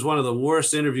 And it was one of the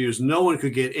worst interviews. No one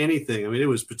could get anything. I mean, it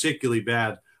was particularly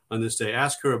bad on this day.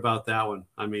 Ask her about that one.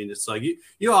 I mean, it's like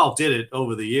you all did it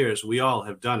over the years. We all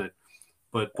have done it.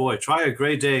 But, boy, try a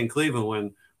gray day in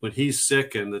Cleveland when he's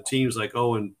sick and the team's like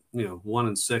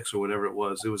 1-6 or whatever it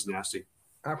was. It was nasty.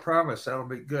 I promise that'll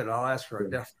be good. I'll ask her. I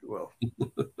definitely I will.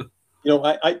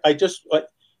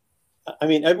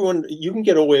 everyone, you can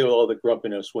get away with all the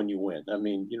grumpiness when you win. I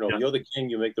mean, you're the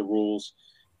king, you make the rules.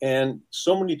 And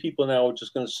so many people now are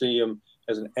just going to see him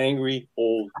as an angry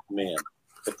old man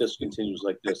if this continues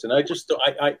like this. And I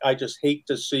just hate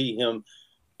to see him,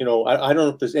 I don't know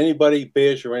if there's anybody,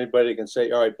 Beige or anybody that can say,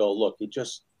 all right, Bill, look, you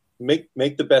just make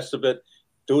the best of it.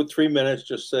 Do it 3 minutes.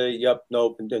 Just say, yep,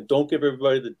 nope. And then don't give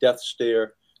everybody the death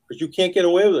stare, because you can't get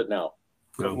away with it now.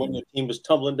 No. When your team is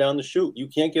tumbling down the chute, you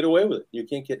can't get away with it. You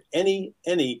can't get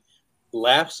any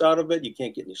laughs out of it. You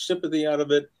can't get any sympathy out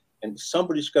of it. And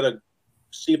somebody's got to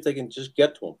see if they can just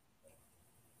get to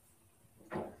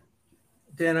them.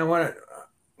 Dan,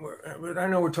 I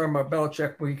know we're talking about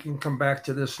Belichick. We can come back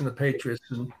to this in the Patriots,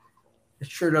 and it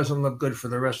sure doesn't look good for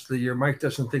the rest of the year. Mike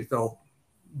doesn't think they'll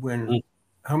win. Mm-hmm.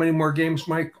 How many more games,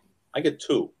 Mike? I get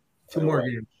 2. 2 more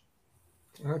games.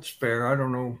 That's fair. I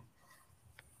don't know.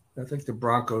 I think the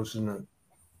Broncos and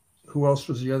who else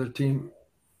was the other team?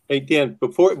 Hey, Dan,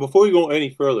 before we go any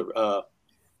further,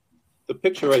 the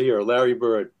picture right here, Larry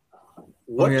Bird.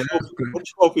 What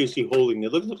trophy is he holding?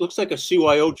 It looks like a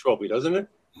CYO trophy, doesn't it?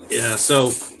 Yeah.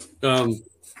 So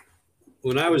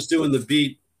when I was doing the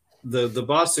beat, the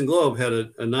Boston Globe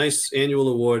had a nice annual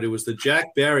award. It was the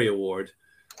Jack Barry Award.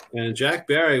 And Jack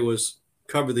Barry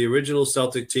covered the original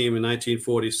Celtic team in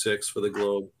 1946 for the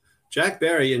Globe. Jack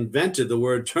Barry invented the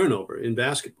word turnover in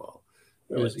basketball.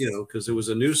 It was, because it was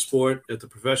a new sport at the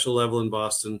professional level in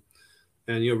Boston.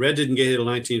 And, Red didn't get here till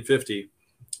 1950.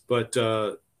 But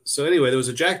so anyway, there was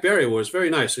a Jack Barry Award. It was very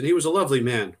nice. And he was a lovely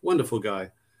man, wonderful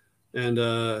guy. And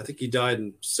I think he died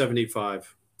in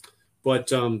 1975. But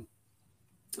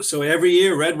so every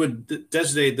year, Red would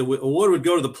designate the award would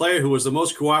go to the player who was the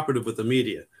most cooperative with the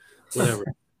media, whatever.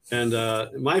 And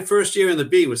my first year in the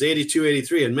beat was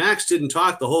 82-83. And Max didn't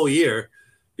talk the whole year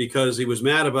because he was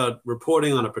mad about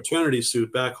reporting on a paternity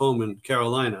suit back home in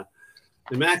Carolina.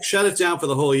 And Max shut it down for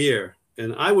the whole year.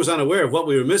 And I was unaware of what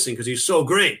we were missing because he's so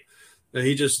great. And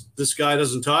this guy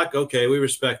doesn't talk. Okay, we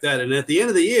respect that. And at the end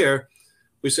of the year,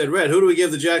 we said, Red, who do we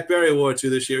give the Jack Barry Award to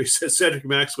this year? He said, Cedric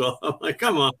Maxwell. I'm like,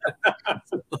 come on.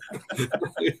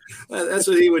 That's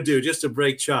what he would do, just to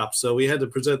break chops. So we had to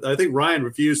present. I think Ryan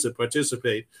refused to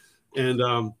participate. And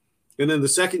then the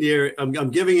second year,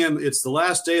 I'm giving him, it's the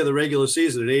last day of the regular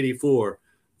season in 84.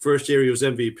 First year he was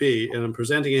MVP. And I'm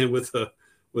presenting him with the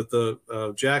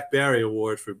Jack Barry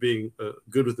Award for being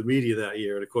good with the media that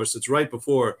year. And, of course, it's right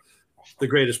before the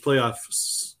greatest playoff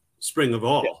spring of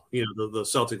all, the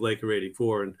Celtic Laker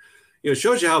 84. And, it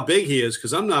shows you how big he is,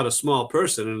 because I'm not a small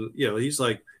person. And, he's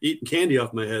like eating candy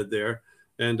off my head there.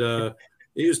 And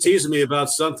he was teasing me about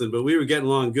something, but we were getting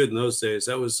along good in those days.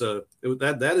 That was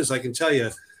that is, I can tell you,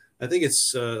 I think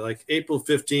it's like April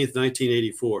 15th,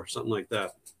 1984, something like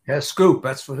that. Yeah, Scoop.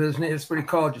 That's what his name is. What he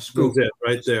called you, Scoop. That's it,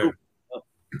 right there.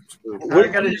 I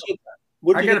got to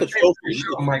pay for your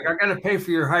show, Mike. I got to pay for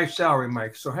your high salary,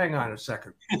 Mike. So hang on a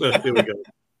second. Here we go.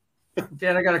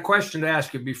 Dan, I got a question to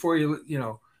ask you before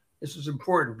this is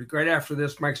important. Right after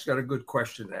this, Mike's got a good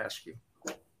question to ask you.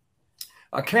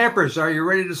 Campers, are you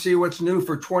ready to see what's new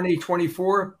for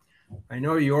 2024? I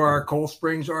know you are. Cold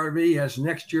Springs RV has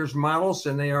next year's models,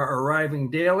 and they are arriving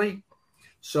daily.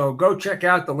 So go check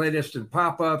out the latest in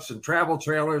pop-ups and travel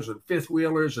trailers and fifth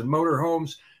wheelers and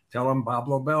motorhomes. Tell them Bob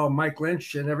Lobel, Mike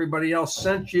Lynch, and everybody else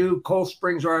sent you. Cold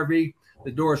Springs RV.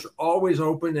 The doors are always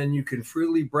open, and you can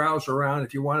freely browse around.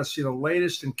 If you want to see the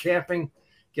latest in camping,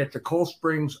 get to Cold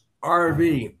Springs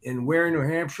RV in Ware, New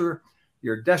Hampshire,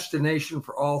 your destination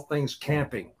for all things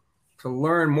camping. To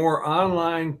learn more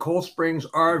online,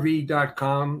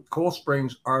 coldspringsrv.com,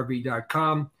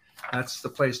 coldspringsrv.com. That's the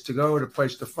place to go, the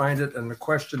place to find it. And the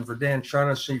question for Dan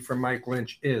Shaughnessy from Mike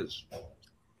Lynch is.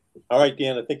 All right,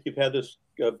 Dan, I think you've had this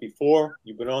before.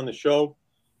 You've been on the show.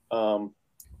 Cold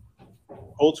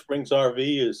Springs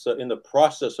RV is in the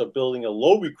process of building a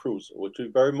Lobel cruiser, which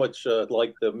is very much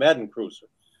like the Madden cruiser.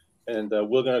 And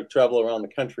we're going to travel around the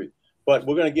country. But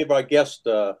we're going to give our guest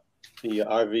the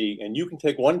RV, and you can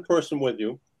take one person with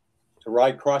you to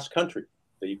ride cross country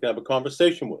that you can have a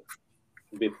conversation with.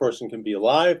 The person can be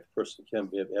alive, the person can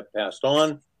have passed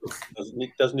on.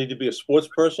 Doesn't need to be a sports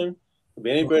person. It can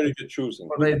be anybody you're choosing.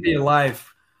 Well, they'd be alive,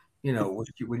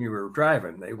 when you were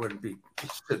driving. They wouldn't be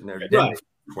sitting there. Right.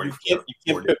 You can't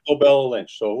pick Lobel or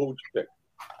Lynch. So who would you pick?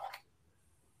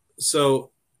 So,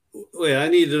 wait, I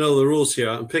need to know the rules here.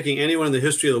 I'm picking anyone in the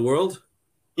history of the world?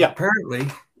 Yeah. Apparently,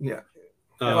 yeah.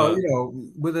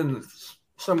 Within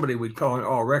somebody we'd call it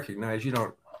all recognized. You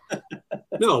don't.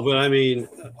 No, but I mean,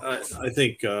 I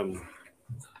think,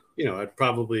 I'd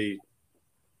probably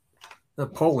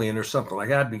Napoleon or something like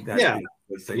that. Yeah.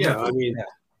 I mean,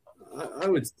 I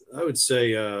would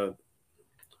say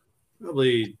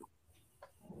probably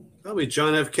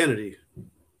John F. Kennedy.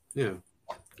 Yeah.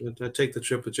 I'd take the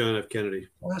trip with John F. Kennedy.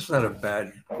 Well, that's not a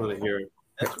bad. I want to hear it.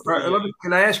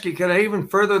 Can I ask you, can I even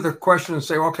further the question and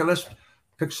say, okay, let's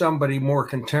pick somebody more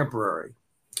contemporary?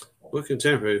 What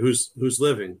contemporary? Who's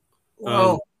living?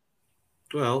 Well,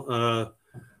 I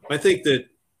think that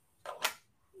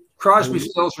Crosby,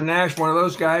 Stills, or Nash, one of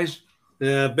those guys.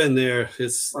 Yeah, I've been there.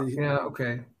 Yeah,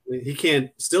 okay.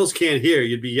 Stills can't hear.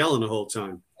 You'd be yelling the whole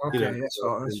time. Okay, you know?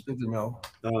 That's good to know.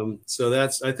 So I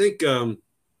think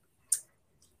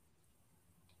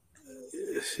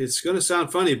it's going to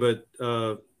sound funny, but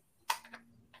I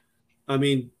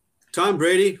mean, Tom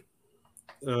Brady,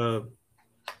 Bill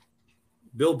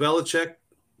Belichick,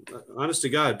 honest to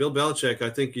God, Bill Belichick,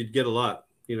 I think you'd get a lot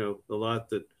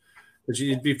that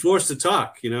you'd be forced to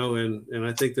talk, and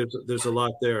I think there's a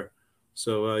lot there.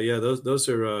 So yeah, those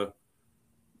are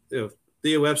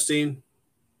Theo Epstein,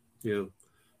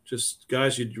 just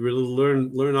guys you'd really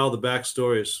learn all the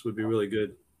backstories would be really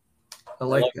good. I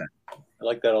like that. I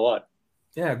like that a lot.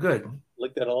 Yeah, good. I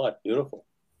like that a lot. Beautiful.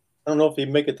 I don't know if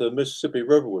he'd make it to the Mississippi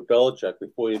River with Belichick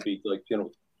before you'd be like,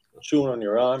 chewing on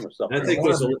your arm or something. I think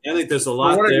there's a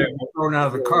lot there. Thrown out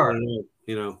of the car.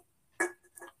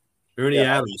 Ernie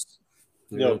Adams.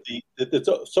 So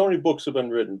many books have been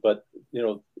written, but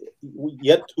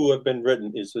yet to have been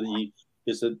written is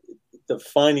a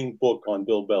defining book on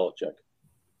Bill Belichick,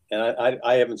 and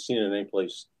I haven't seen it any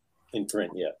place in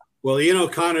print yet. Well, Ian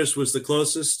O'Connor's was the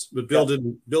closest, but Bill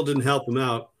didn't help him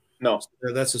out. No,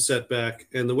 so that's a setback.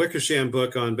 And the Wickersham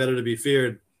book on Better to Be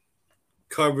Feared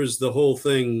covers the whole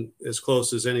thing as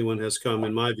close as anyone has come,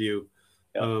 in my view,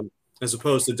 as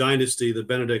opposed to Dynasty, the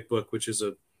Benedict book, which is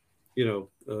a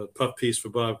puff piece for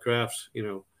Bob Kraft,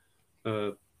 to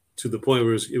the point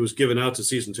where it was given out to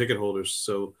season ticket holders.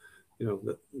 So,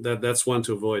 that's one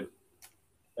to avoid.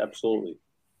 Absolutely.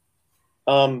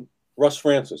 Russ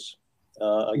Francis,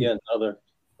 again, another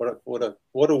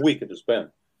what a week it has been.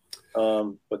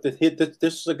 But this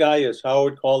is a guy, as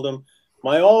Howard called him,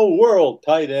 my all-world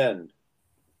tight end.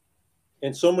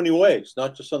 In so many ways,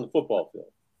 not just on the football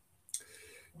field.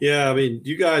 Yeah, I mean,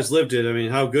 you guys lived it. I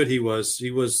mean, how good he was. He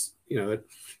was, in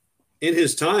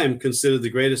his time, considered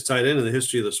the greatest tight end in the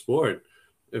history of the sport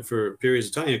for periods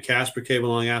of time. Casper came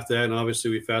along after that, and obviously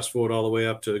we fast forward all the way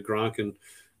up to Gronk and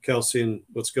Kelsey and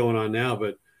what's going on now.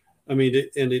 But, I mean,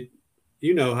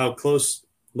 how close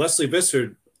 – Leslie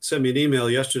Visser sent me an email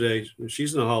yesterday.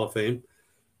 She's in the Hall of Fame.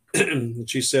 And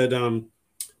she said,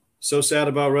 so sad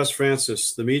about Russ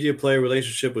Francis. The media-player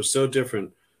relationship was so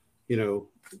different.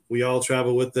 We all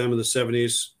traveled with them in the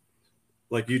 70s,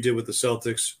 like you did with the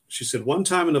Celtics. She said, one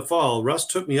time in the fall, Russ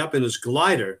took me up in his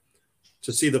glider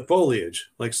to see the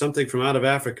foliage, like something from out of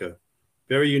Africa.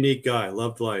 Very unique guy,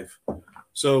 loved life.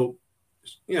 So,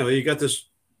 you got this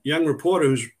young reporter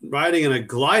who's riding in a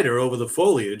glider over the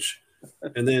foliage,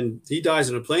 and then he dies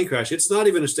in a plane crash. It's not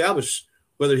even established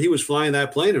whether he was flying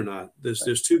that plane or not.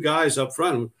 There's two guys up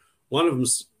front. One of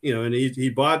them's, and he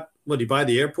bought, he buy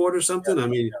the airport or something? I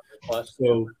mean,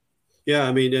 so, yeah,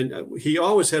 I mean, and he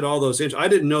always had all those interests. I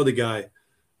didn't know the guy.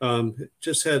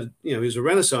 Just had, he's a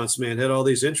Renaissance man, had all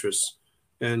these interests.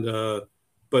 And,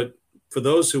 but for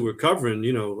those who were covering,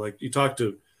 like you talked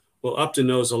to, Upton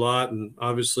knows a lot. And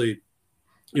obviously,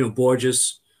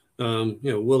 Borges,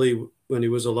 Willie, when he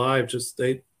was alive, just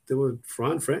they were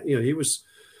front, he was,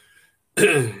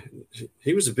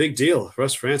 he was a big deal.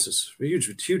 Russ Francis, a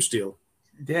huge deal.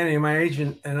 Danny, my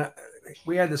agent, and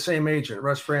we had the same agent.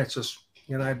 Russ Francis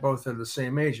and I both had the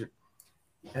same agent.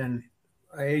 And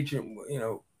my agent,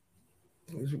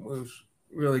 was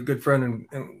a really good friend,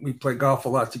 and we played golf a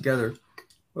lot together.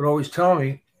 Would always tell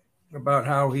me about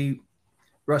how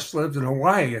Russ lived in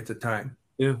Hawaii at the time.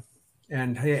 Yeah.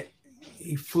 And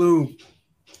he flew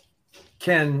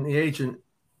Ken, the agent,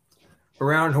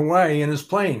 around Hawaii in his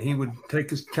plane. He would take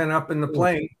his Ken up in the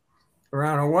plane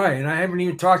around Hawaii. And I haven't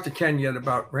even talked to Ken yet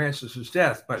about Francis's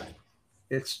death, but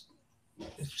it's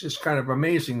just kind of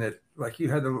amazing that, like, you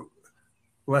had the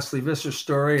Leslie Visser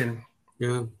story, and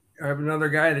I have another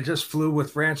guy that just flew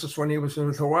with Francis when he was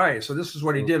in Hawaii. So this is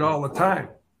what he did all the time.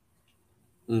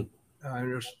 I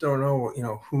just don't know,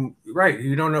 who, right.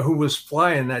 You don't know who was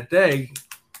flying that day.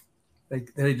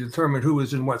 They determined who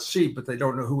was in what seat, but they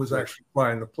don't know who was actually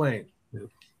flying the plane. Yeah.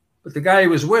 But the guy he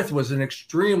was with was an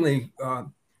extremely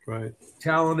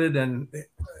talented and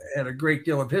had a great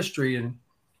deal of history in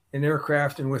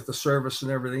aircraft and with the service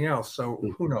and everything else. So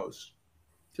who knows?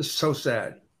 Just so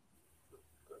sad.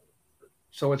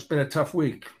 So it's been a tough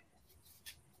week.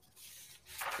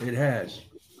 It has.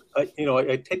 I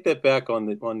take that back on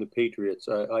the Patriots.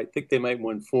 I think they might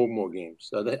win 4 more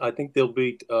games. I think they'll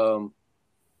beat in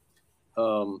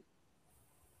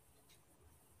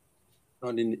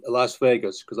Las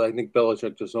Vegas, because I think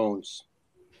Belichick just owns.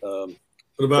 What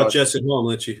about Jets at home,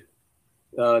 Lynchy?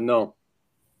 No.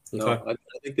 Okay. No, I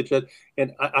think the Jets,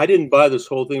 and I didn't buy this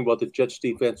whole thing about the Jets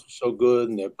defense was so good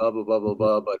and they're blah blah blah blah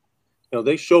blah. But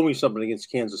they showed me something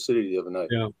against Kansas City the other night.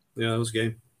 Yeah, it was a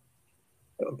game.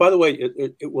 By the way,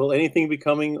 will anything be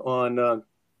coming on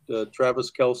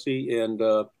Travis Kelce and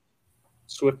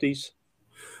Swifties?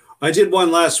 I did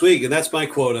one last week, and that's my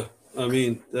quota. I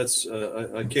mean, that's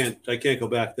I can't go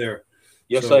back there.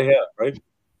 Yes, so, I have. Right.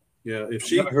 Yeah,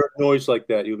 if You've never heard noise like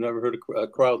that. You've never heard a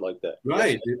crowd like that.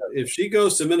 Right. Yes, if she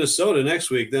goes to Minnesota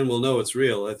next week, then we'll know it's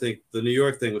real. I think the New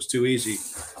York thing was too easy,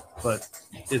 but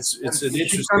it's an interesting.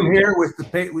 She come here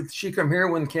with she come here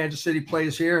when Kansas City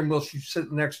plays here, and will she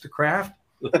sit next to Kraft?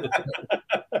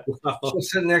 Wow. She'll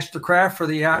sit next to Kraft for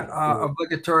the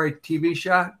obligatory TV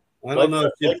shot. I don't know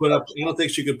if she'd put up. I don't think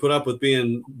she could put up with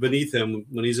being beneath him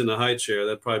when he's in the high chair.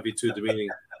 That'd probably be too demeaning,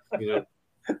 you know.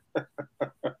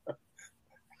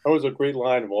 That was a great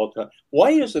line of all time. Why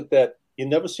is it that you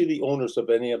never see the owners of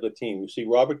any other team? You see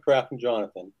Robert Kraft and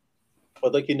Jonathan,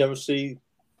 but like you never see,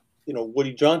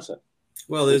 Woody Johnson.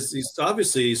 Well, he's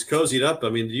obviously he's cozied up. I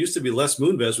mean, it used to be Les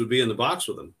Moonves would be in the box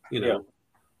with him, yeah.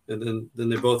 And then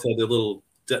they both had their little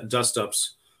dust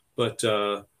ups. But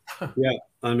yeah,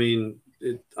 I mean,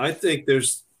 I think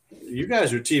you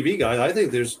guys are TV guys. I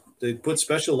think they put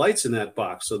special lights in that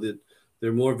box so that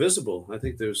they're more visible. I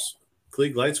think there's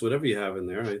Klieg lights, whatever you have in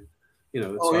there.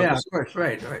 Oh yeah, of course,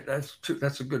 right. That's true.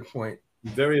 That's a good point.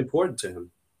 Very important to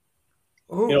him.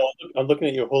 Ooh. I'm looking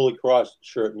at your Holy Cross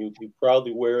shirt, and you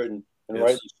proudly wear it, and yes.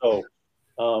 Rightly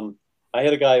so. I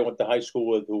had a guy I went to high school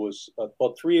with who was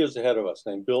about 3 years ahead of us,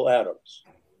 named Bill Adams.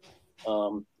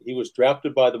 He was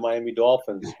drafted by the Miami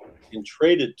Dolphins and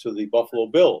traded to the Buffalo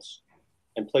Bills,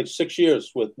 and played 6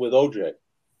 years with OJ.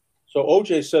 So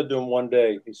OJ said to him one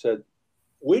day, he said,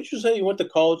 "Where'd you say you went to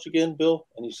college again, Bill?"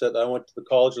 And he said, "I went to the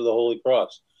College of the Holy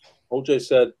Cross." OJ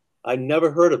said, "I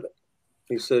never heard of it."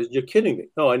 He says, "You're kidding me."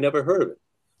 "No, I never heard of it."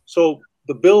 So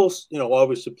the Bills,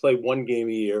 obviously play one game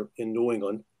a year in New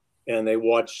England, and they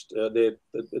watched.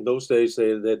 In those days,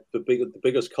 the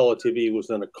biggest color TV was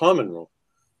in a common room,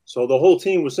 so the whole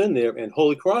team was in there, and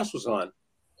Holy Cross was on,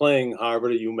 playing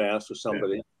Harvard or UMass or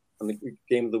somebody on the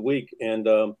game of the week, and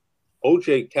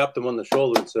OJ tapped him on the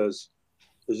shoulder and says,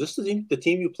 "Is this the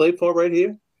team you played for right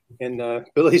here?" And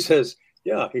Billy says,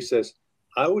 "Yeah." He says,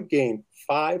 "I would gain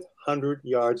 500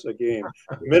 yards a game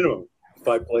minimum if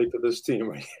I played for this team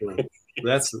right here."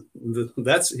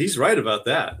 He's right about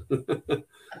that.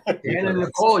 And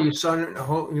Nicole,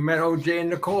 you met OJ and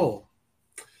Nicole.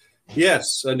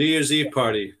 Yes, a New Year's Eve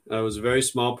party. It was a very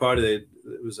small party.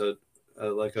 It was it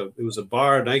was a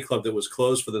bar, nightclub that was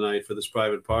closed for the night for this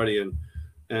private party,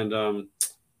 and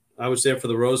I was there for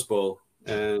the Rose Bowl.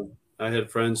 And I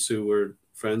had friends who were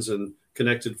friends and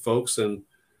connected folks, and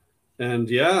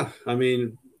yeah, I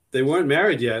mean, they weren't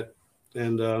married yet,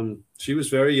 and she was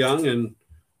very young and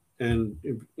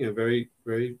very,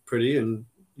 very pretty, and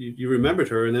you remembered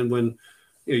her. And then when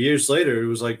years later, it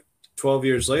was like 12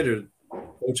 years later,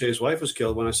 OJ's wife was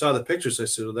killed. When I saw the pictures, I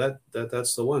said, "Well,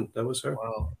 that's the one. That was her."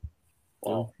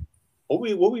 Wow. What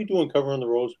were you doing covering the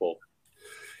Rose Bowl?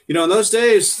 In those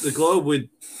days, the Globe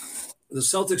the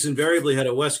Celtics invariably had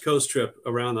a West Coast trip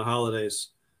around the holidays,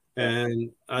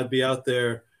 and I'd be out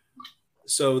there.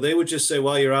 So they would just say,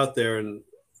 while you're out there, and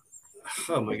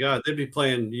oh my God, they'd be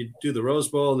playing, you'd do the Rose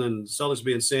Bowl, and then the Celtics would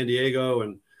be in San Diego,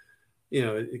 and,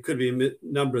 it could be a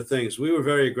number of things. We were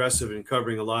very aggressive in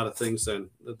covering a lot of things then.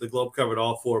 The Globe covered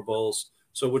all 4 bowls.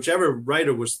 So whichever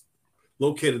writer was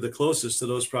located the closest to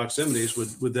those proximities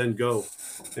would then go.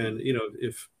 And,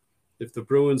 if the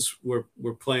Bruins were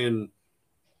playing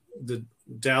the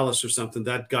Dallas or something,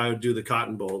 that guy would do the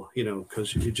Cotton Bowl,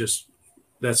 because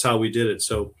that's how we did it.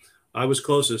 So I was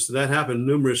closest. That happened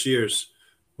numerous years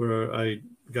where I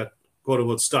got quote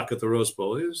unquote stuck at the Rose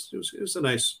Bowl. It was a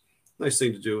nice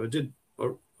thing to do. I did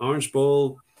Orange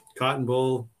Bowl, Cotton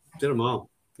Bowl, did them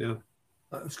all. Yeah.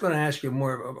 I was going to ask you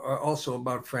more also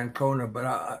about Francona,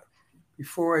 but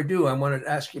before I do, I wanted to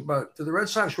ask you about, do the Red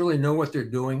Sox really know what they're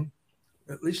doing?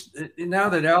 At least now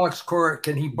that Alex Cora,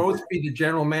 can he both be the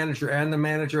general manager and the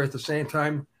manager at the same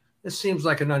time? This seems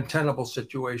like an untenable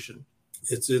situation.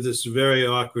 It's very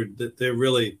awkward that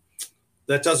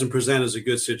that doesn't present as a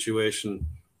good situation.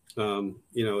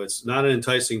 It's not an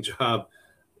enticing job.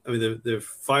 I mean, they've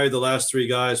fired the last 3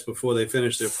 guys before they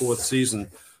finished their 4th season,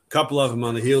 a couple of them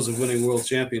on the heels of winning world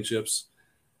championships.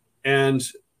 And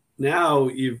now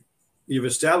you've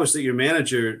established that your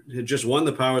manager had just won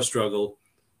the power struggle.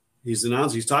 He's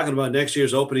talking about next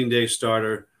year's opening day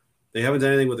starter. They haven't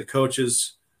done anything with the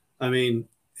coaches. I mean,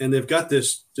 and they've got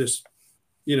this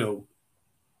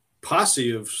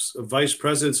posse of vice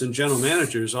presidents and general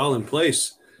managers all in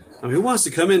place. I mean, who wants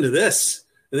to come into this?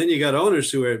 And then you got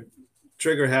owners who are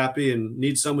trigger happy and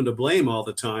need someone to blame all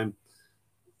the time.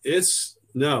 That's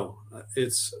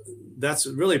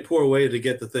a really poor way to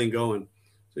get the thing going.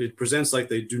 it presents like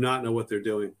they do not know what they're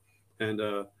doing. And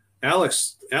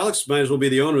Alex might as well be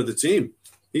the owner of the team.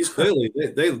 He's clearly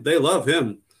they love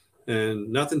him, and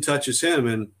nothing touches him,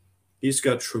 and he's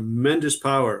got tremendous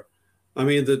power. I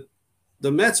mean,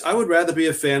 the Mets, I would rather be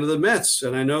a fan of the Mets,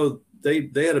 and I know they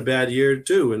had a bad year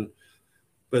too,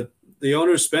 but the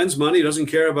owner spends money, doesn't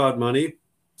care about money,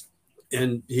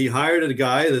 and he hired a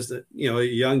guy that's a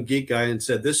young geek guy and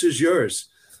said, "This is yours."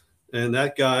 And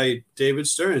that guy, David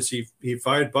Stearns, he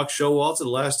fired Buck Showalter the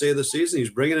last day of the season. He's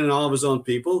bringing in all of his own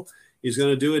people. He's going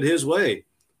to do it his way,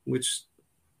 which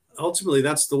ultimately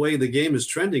that's the way the game is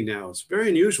trending now. It's very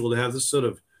unusual to have this sort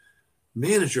of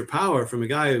manager power from a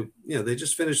guy who, they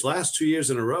just finished last 2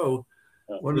 years in a row.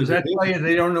 What does that tell you?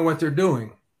 They don't know what they're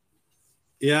doing.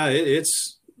 Yeah,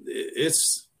 it's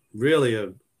really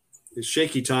a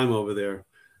shaky time over there.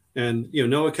 And,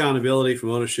 no accountability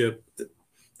from ownership.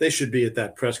 They should be at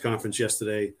that press conference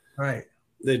yesterday. Right.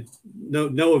 They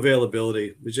no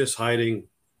availability. They're just hiding.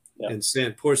 Yeah.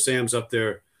 And poor Sam's up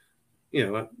there.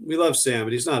 We love Sam,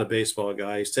 but he's not a baseball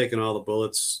guy. He's taking all the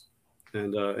bullets.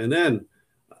 And then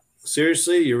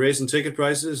seriously, you're raising ticket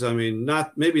prices. I mean,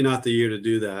 maybe not the year to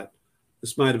do that.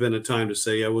 This might have been a time to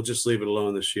say, yeah, we'll just leave it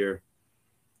alone this year.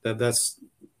 That's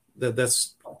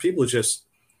people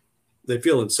they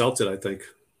feel insulted, I think.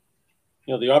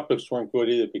 The optics weren't good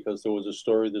either, because there was a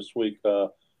story this week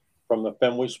from the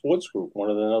Fenway Sports Group, one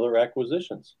of the other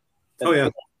acquisitions. And oh yeah,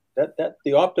 that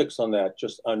the optics on that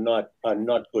just are not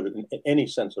good in any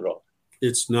sense at all.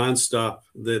 It's nonstop.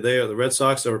 They are the Red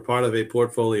Sox are part of a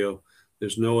portfolio.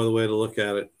 There's no other way to look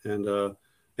at it, and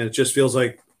it just feels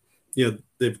like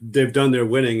they've done their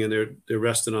winning and they're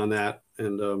resting on that,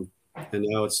 and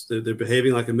now they're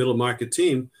behaving like a middle market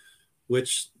team,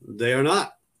 which they are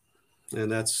not, and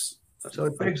that's. So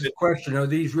it begs the question: are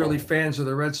these really fans of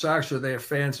the Red Sox, or are they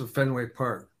fans of Fenway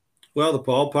Park? Well, the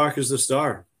ballpark is the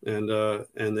star, and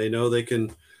they know they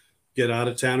can get out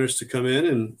of towners to come in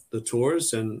and the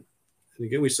tours, and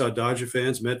again we saw Dodger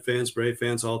fans, Met fans, Brave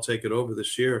fans all take it over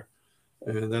this year,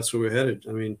 and that's where we're headed.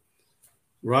 I mean,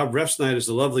 Rob Refsnyder is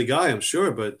a lovely guy, I'm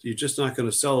sure, but you're just not going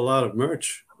to sell a lot of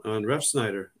merch on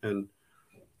Refsnyder. And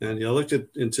I looked at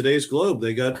in today's Globe,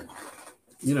 they got,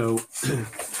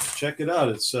 check it out.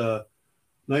 It's a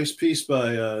nice piece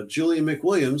by Julian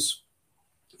McWilliams.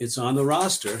 It's on the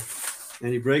roster,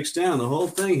 and he breaks down the whole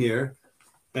thing here.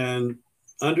 And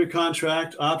under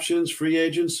contract, options, free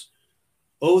agents,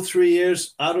 3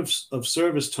 years out of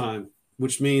service time,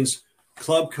 which means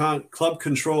club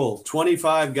control,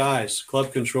 25 guys,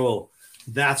 club control.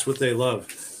 That's what they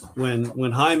love.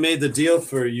 When Heim made the deal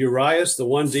for Urias, the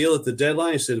one deal at the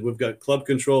deadline, he said, we've got club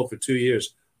control for 2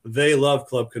 years. They love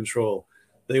club control.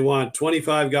 They want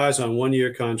 25 guys on 1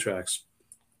 year contracts,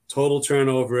 total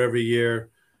turnover every year.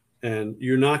 And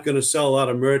you're not going to sell a lot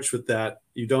of merch with that.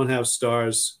 You don't have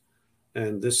stars.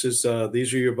 And these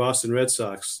are your Boston Red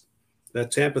Sox.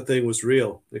 That Tampa thing was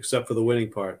real, except for the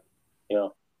winning part. Yeah.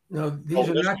 No, these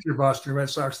are not your Boston Red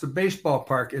Sox. The baseball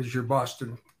park is your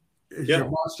Boston. Your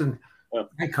Boston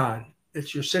icon.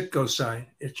 It's your Citgo sign.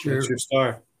 It's your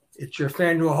star. It's your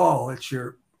Faneuil Hall.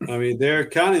 I mean, they're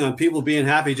counting on people being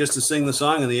happy just to sing the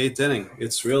song in the 8th inning.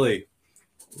 It's really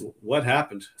what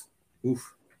happened.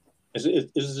 Oof. Is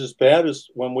it as bad as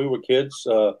when we were kids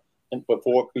and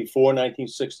before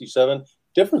 1967?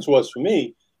 Difference was for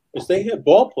me is they had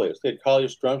ball players. They had Carl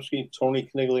Yastrzemski, Tony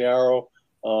Conigliaro,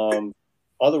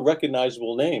 other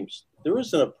recognizable names. There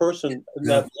isn't a person in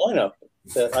that lineup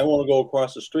that I want to go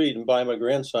across the street and buy my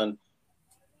grandson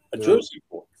a jersey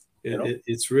for.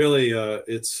 It's really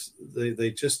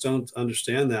they just don't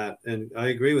understand that. And I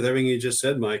agree with everything you just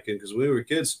said, Mike. And because we were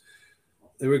kids,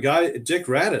 there were Dick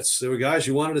Raditz. There were guys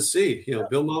you wanted to see.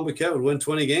 Bill Monbequette would win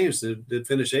 20 games. They'd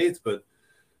finish 8th, but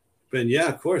yeah,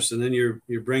 of course. And then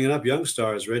you're bringing up young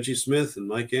stars, Reggie Smith and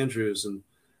Mike Andrews, and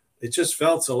it just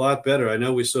felt a lot better. I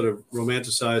know we sort of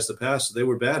romanticized the past. They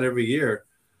were bad every year,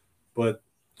 but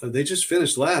they just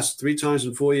finished last 3 times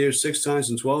in 4 years, 6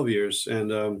 times in 12 years,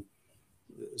 and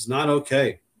it's not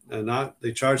okay. And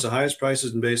they charge the highest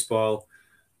prices in baseball,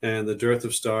 and the dearth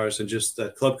of stars, and just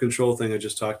that club control thing I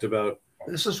just talked about.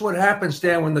 This is what happens,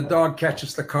 Dan, when the dog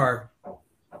catches the car.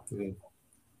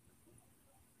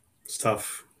 It's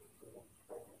tough.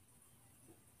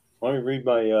 Let me read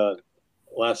my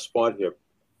last spot here.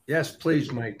 Yes,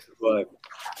 please, Mike.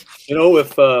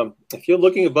 If you're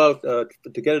looking to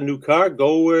get a new car,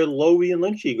 go where Lobel and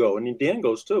Lynch go, and Dan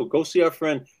goes too. Go see our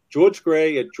friend George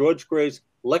Gray at George Gray's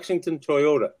Lexington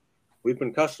Toyota. We've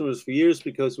been customers for years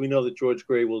because we know that George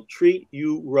Gray will treat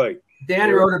you right.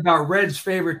 Dan wrote about Red's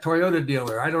favorite Toyota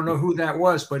dealer. I don't know who that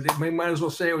was, but we might as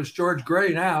well say it was George Gray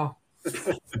now.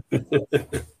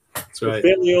 That's right. A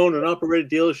family-owned and operated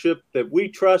dealership that we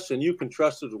trust and you can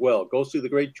trust as well. Go see the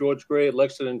great George Gray at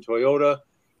Lexington Toyota.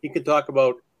 He can talk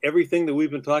about everything that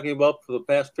we've been talking about for the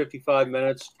past 55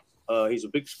 minutes. He's a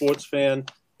big sports fan,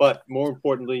 but more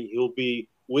importantly, he'll be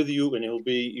with you and he'll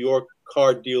be your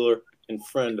car dealer and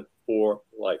friend for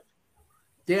life.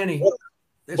 Danny,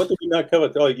 what did we not cover?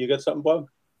 Oh, you got something, Bob?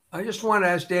 I just want to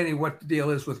ask Danny what the deal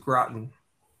is with Groton.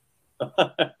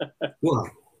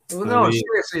 Well, no,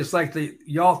 seriously, it's like the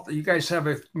Yalta. You guys have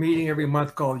a meeting every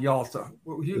month called Yalta.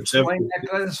 Will you explain that?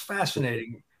 That's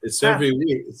fascinating. It's every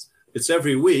week. It's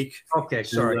every week. Okay,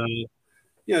 sorry.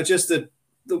 And, just that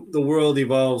the world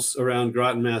evolves around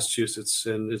Groton, Massachusetts,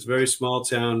 and it's a very small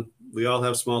town. We all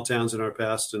have small towns in our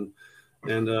past, and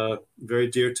very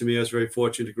dear to me. I was very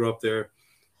fortunate to grow up there.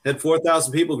 Had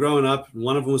 4,000 people growing up.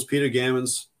 One of them was Peter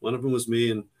Gammons. One of them was me,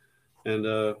 and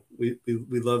we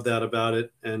love that about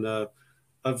it. And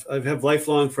I've have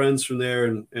lifelong friends from there,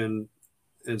 and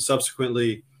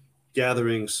subsequently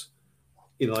gatherings.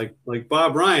 Like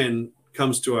Bob Ryan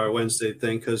comes to our Wednesday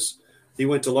thing because he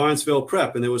went to Lawrenceville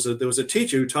Prep, and there was a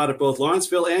teacher who taught at both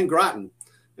Lawrenceville and Groton,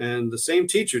 and the same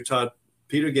teacher taught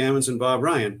Peter Gammons and Bob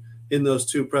Ryan in those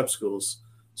two prep schools.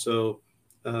 So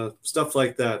stuff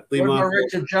like that. What about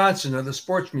Richard Johnson of the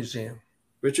Sports Museum?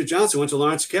 Richard Johnson went to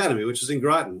Lawrence Academy, which is in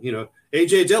Groton.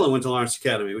 A.J. Dillon went to Lawrence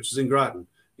Academy, which is in Groton.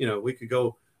 We could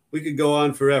go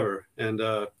on forever, and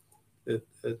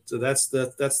that's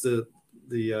the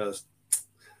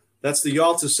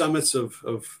Yalta summits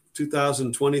of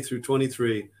 2020 through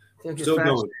 23. Still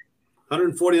going.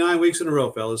 149 weeks in a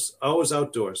row, fellas. Always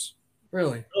outdoors.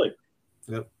 Really?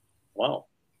 Yep. Wow.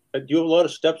 Do you have a lot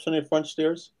of steps on your front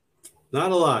stairs?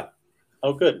 Not a lot.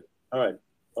 Oh, good. All right.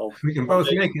 Well, we can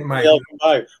both make it, Mike.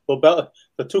 Well,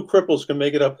 the two cripples can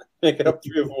make it up 3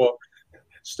 or 4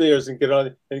 stairs and get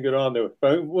on there.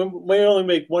 We may only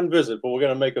make one visit, but we're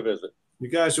going to make a visit. You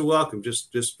guys are welcome.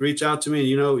 Just reach out to me.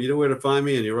 You know where to find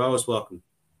me, and you're always welcome.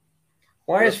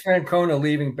 Why is Francona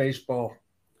leaving baseball?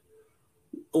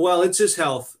 Well, it's his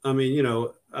health. I mean,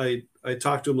 I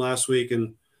talked to him last week,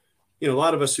 and a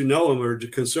lot of us who know him are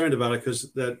concerned about it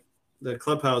because that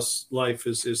clubhouse life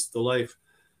is the life.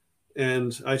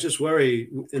 And I just worry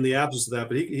in the absence of that.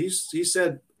 But he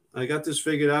said, I got this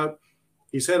figured out.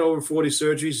 He's had over 40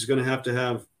 surgeries. He's going to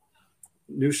have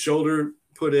new shoulder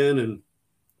put in and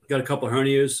got a couple of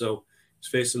hernias. So he's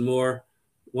facing more.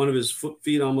 One of his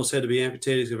feet almost had to be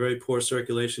amputated. He's got very poor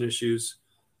circulation issues.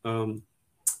 And,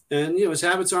 his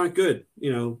habits aren't good.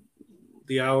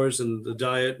 The hours and the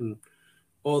diet and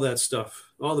all that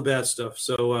stuff, all the bad stuff.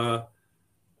 So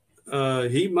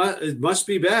it must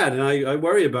be bad, and I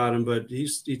worry about him. But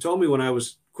he told me when I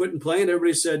was quitting playing,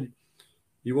 everybody said,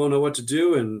 you won't know what to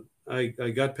do, and I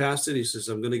got past it. He says,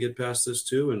 I'm going to get past this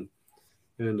too,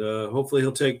 and hopefully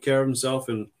he'll take care of himself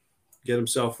and get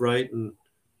himself right.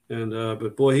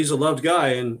 But boy, he's a loved guy,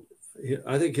 and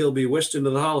I think he'll be wished into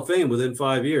the Hall of Fame within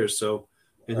 5 years. So,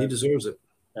 and he deserves it.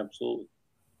 Absolutely.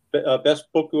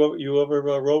 Best book you ever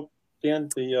wrote, Dan?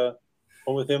 The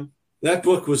one with him. That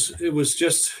book was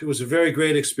a very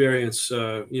great experience.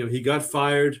 He got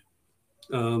fired.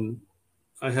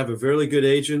 I have a very good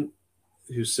agent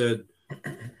who said,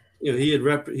 he had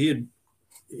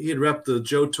repped the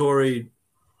Joe Torre,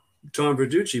 Tom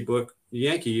Verducci book, the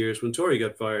Yankee years when Torre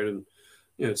got fired, and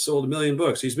it sold 1 million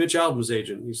books. He's Mitch Albom's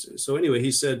agent.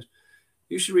 He said,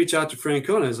 you should reach out to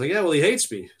Francona. I was like, yeah, well, he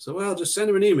hates me. So, well, just send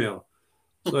him an email.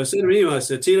 So I sent him an email. I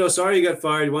said, Tito, sorry you got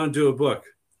fired. You want to do a book?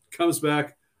 Comes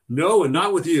back, no, and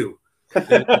not with you.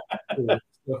 But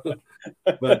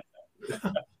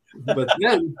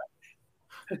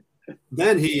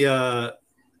then he,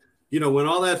 when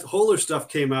all that Holler stuff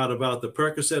came out about the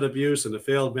Percocet abuse and the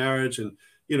failed marriage, and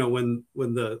when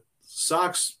the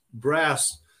Sox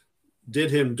brass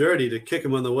did him dirty to kick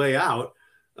him on the way out,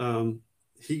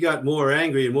 he got more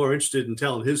angry and more interested in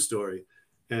telling his story.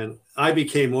 And I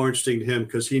became more interesting to him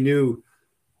because he knew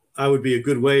I would be a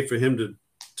good way for him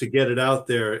to get it out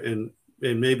there and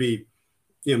maybe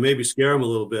scare him a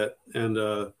little bit. And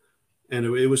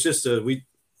it was just we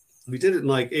did it in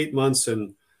like 8 months,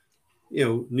 and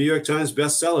New York Times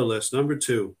bestseller list,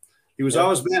 #2. He was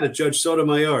always mad at Judge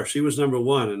Sotomayor. She was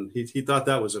 #1, and he thought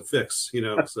that was a fix,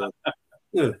 so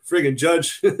friggin'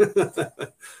 judge.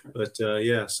 But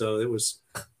so it was.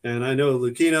 And I know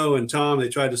Lucchino and Tom, they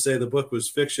tried to say the book was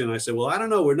fiction. I said, well, I don't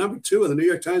know. We're #2 in the New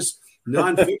York Times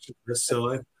nonfiction list,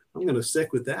 so I'm going to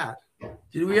stick with that.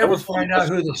 Did we ever find out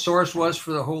who the source was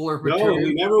for the Holler material? No,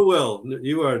 we never will.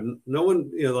 You are no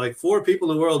one. Like 4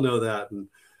 people in the world know that, and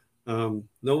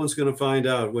no one's going to find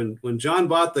out. When John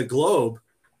bought the Globe,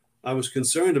 I was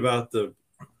concerned about the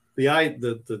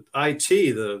IT,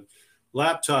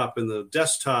 laptop and the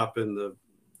desktop and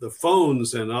the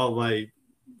phones and all my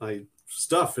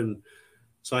stuff. And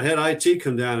so I had IT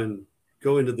come down and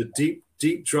go into the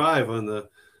deep drive on the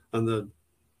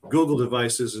Google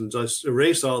devices and just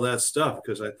erase all that stuff,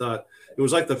 because I thought it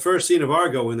was like the first scene of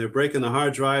Argo when they're breaking the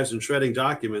hard drives and shredding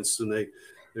documents and they're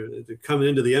coming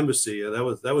into the embassy.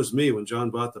 That was me when John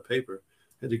bought the paper.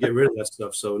 I had to get rid of that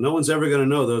stuff. So no one's ever going to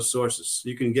know those sources.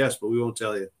 You can guess, but we won't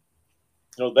tell you.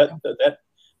 No,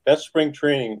 that spring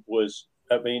training was,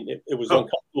 I mean, it was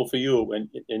uncomfortable for you, and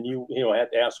you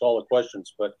had to ask all the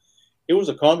questions, but it was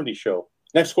a comedy show.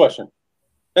 Next question.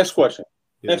 Yeah.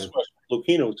 Next question.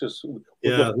 Lucchino just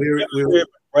we were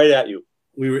right at you.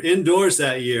 We were indoors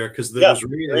that year because it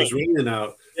was raining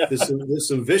out. Yeah. There's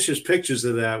some vicious pictures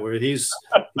of that where he's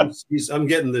I'm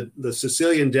getting the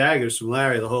Sicilian daggers from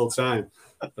Larry the whole time.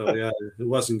 So yeah, it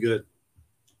wasn't good.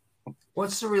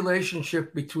 What's the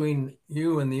relationship between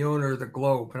you and the owner of the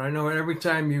Globe? And I know every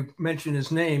time you mention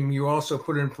his name, you also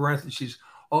put in parentheses,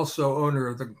 also owner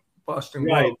of the Boston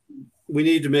Globe. Right. We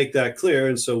need to make that clear,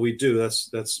 and so we do.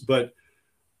 But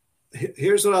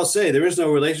here's what I'll say. There is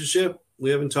no relationship. We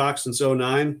haven't talked since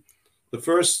 2009. The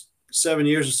first 7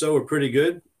 years or so were pretty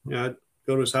good. I'd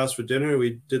go to his house for dinner.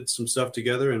 We did some stuff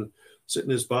together and sit in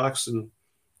his box, and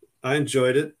I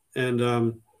enjoyed it. And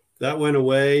that went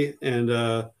away, and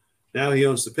now he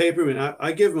owns the paper. I mean,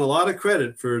 I give him a lot of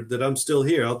credit for that I'm still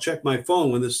here. I'll check my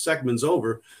phone when this segment's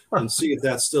over and see if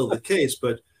that's still the case.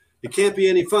 But it can't be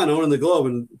any fun owning the Globe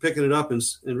and picking it up and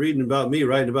reading about me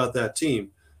writing about that team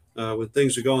when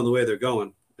things are going the way they're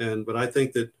going. But I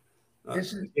think that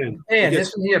isn't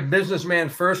he a businessman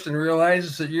first and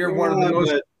realizes that you're one of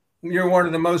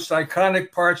the most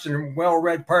iconic parts and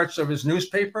well-read parts of his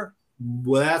newspaper?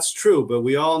 Well, that's true, but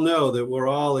we all know that we're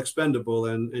all expendable,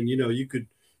 and you could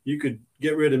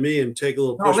get rid of me and take a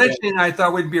little push. Lynch and I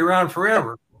thought we'd be around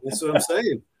forever. That's what I'm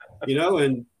saying.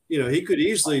 And he could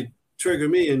easily trigger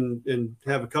me and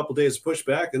have a couple days of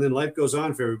pushback, and then life goes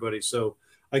on for everybody. So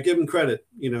I give him credit,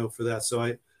 for that. So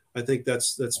I think that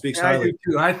speaks highly. I do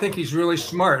too. I think he's really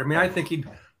smart. I mean, I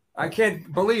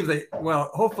can't believe that.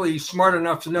 Well, hopefully he's smart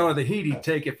enough to know the heat he'd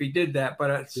take if he did that.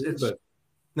 But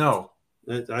no.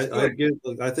 I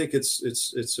think it's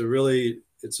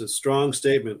a strong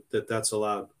statement that that's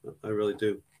allowed. I really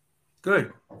do.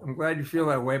 Good. I'm glad you feel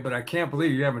that way, but I can't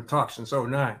believe you haven't talked since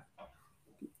 2009.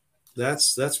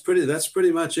 That's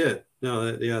pretty much it.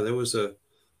 No, there was a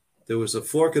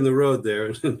fork in the road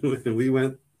there, and we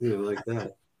went, like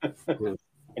that. Yeah.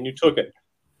 And you took it,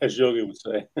 as Yogi would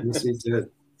say. Yes, he did.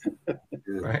 Yeah.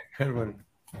 Right. Good one.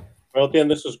 Well, Dan,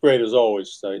 this was great as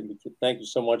always. Thank you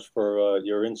so much for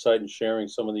your insight and sharing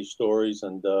some of these stories.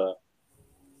 And,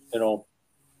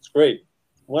 it's great.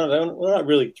 We're not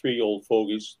really three old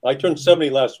fogies. I turned 70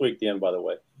 last week, Dan, by the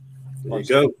way. There you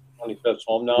go. 25th,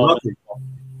 so I'm now.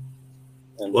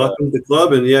 Welcome to the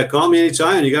club. And, call me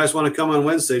anytime. You guys want to come on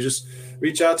Wednesday, just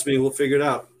reach out to me. We'll figure it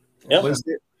out. Yep.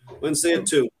 Wednesday at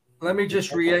 2. Let me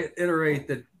just reiterate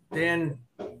that Dan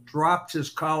dropped his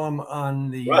column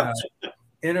on the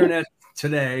internet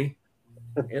today.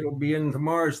 It'll be in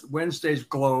Wednesday's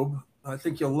Globe. I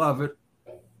think you'll love it.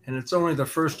 And it's only the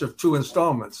first of 2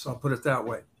 installments. I'll put it that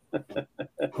way.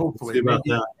 Hopefully.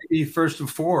 Maybe first of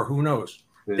 4. Who knows?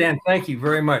 Yeah. Dan, thank you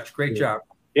very much. Great job.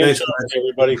 Thanks,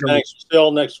 everybody. Thanks.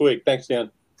 Still next week. Thanks, Dan.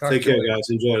 Take care, guys.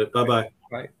 Enjoyed it. Bye-bye.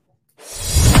 Bye.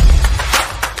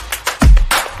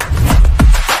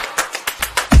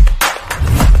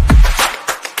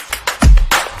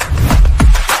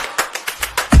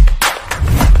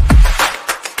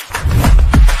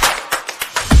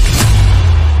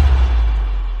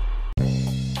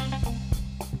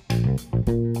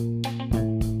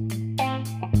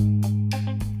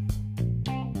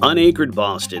 UnAnchored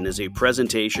Boston is a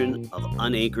presentation of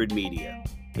UnAnchored Media,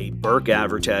 a Burke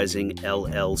Advertising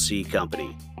LLC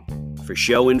company. For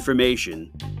show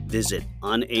information, visit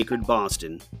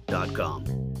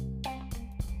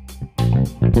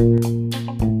unanchoredboston.com.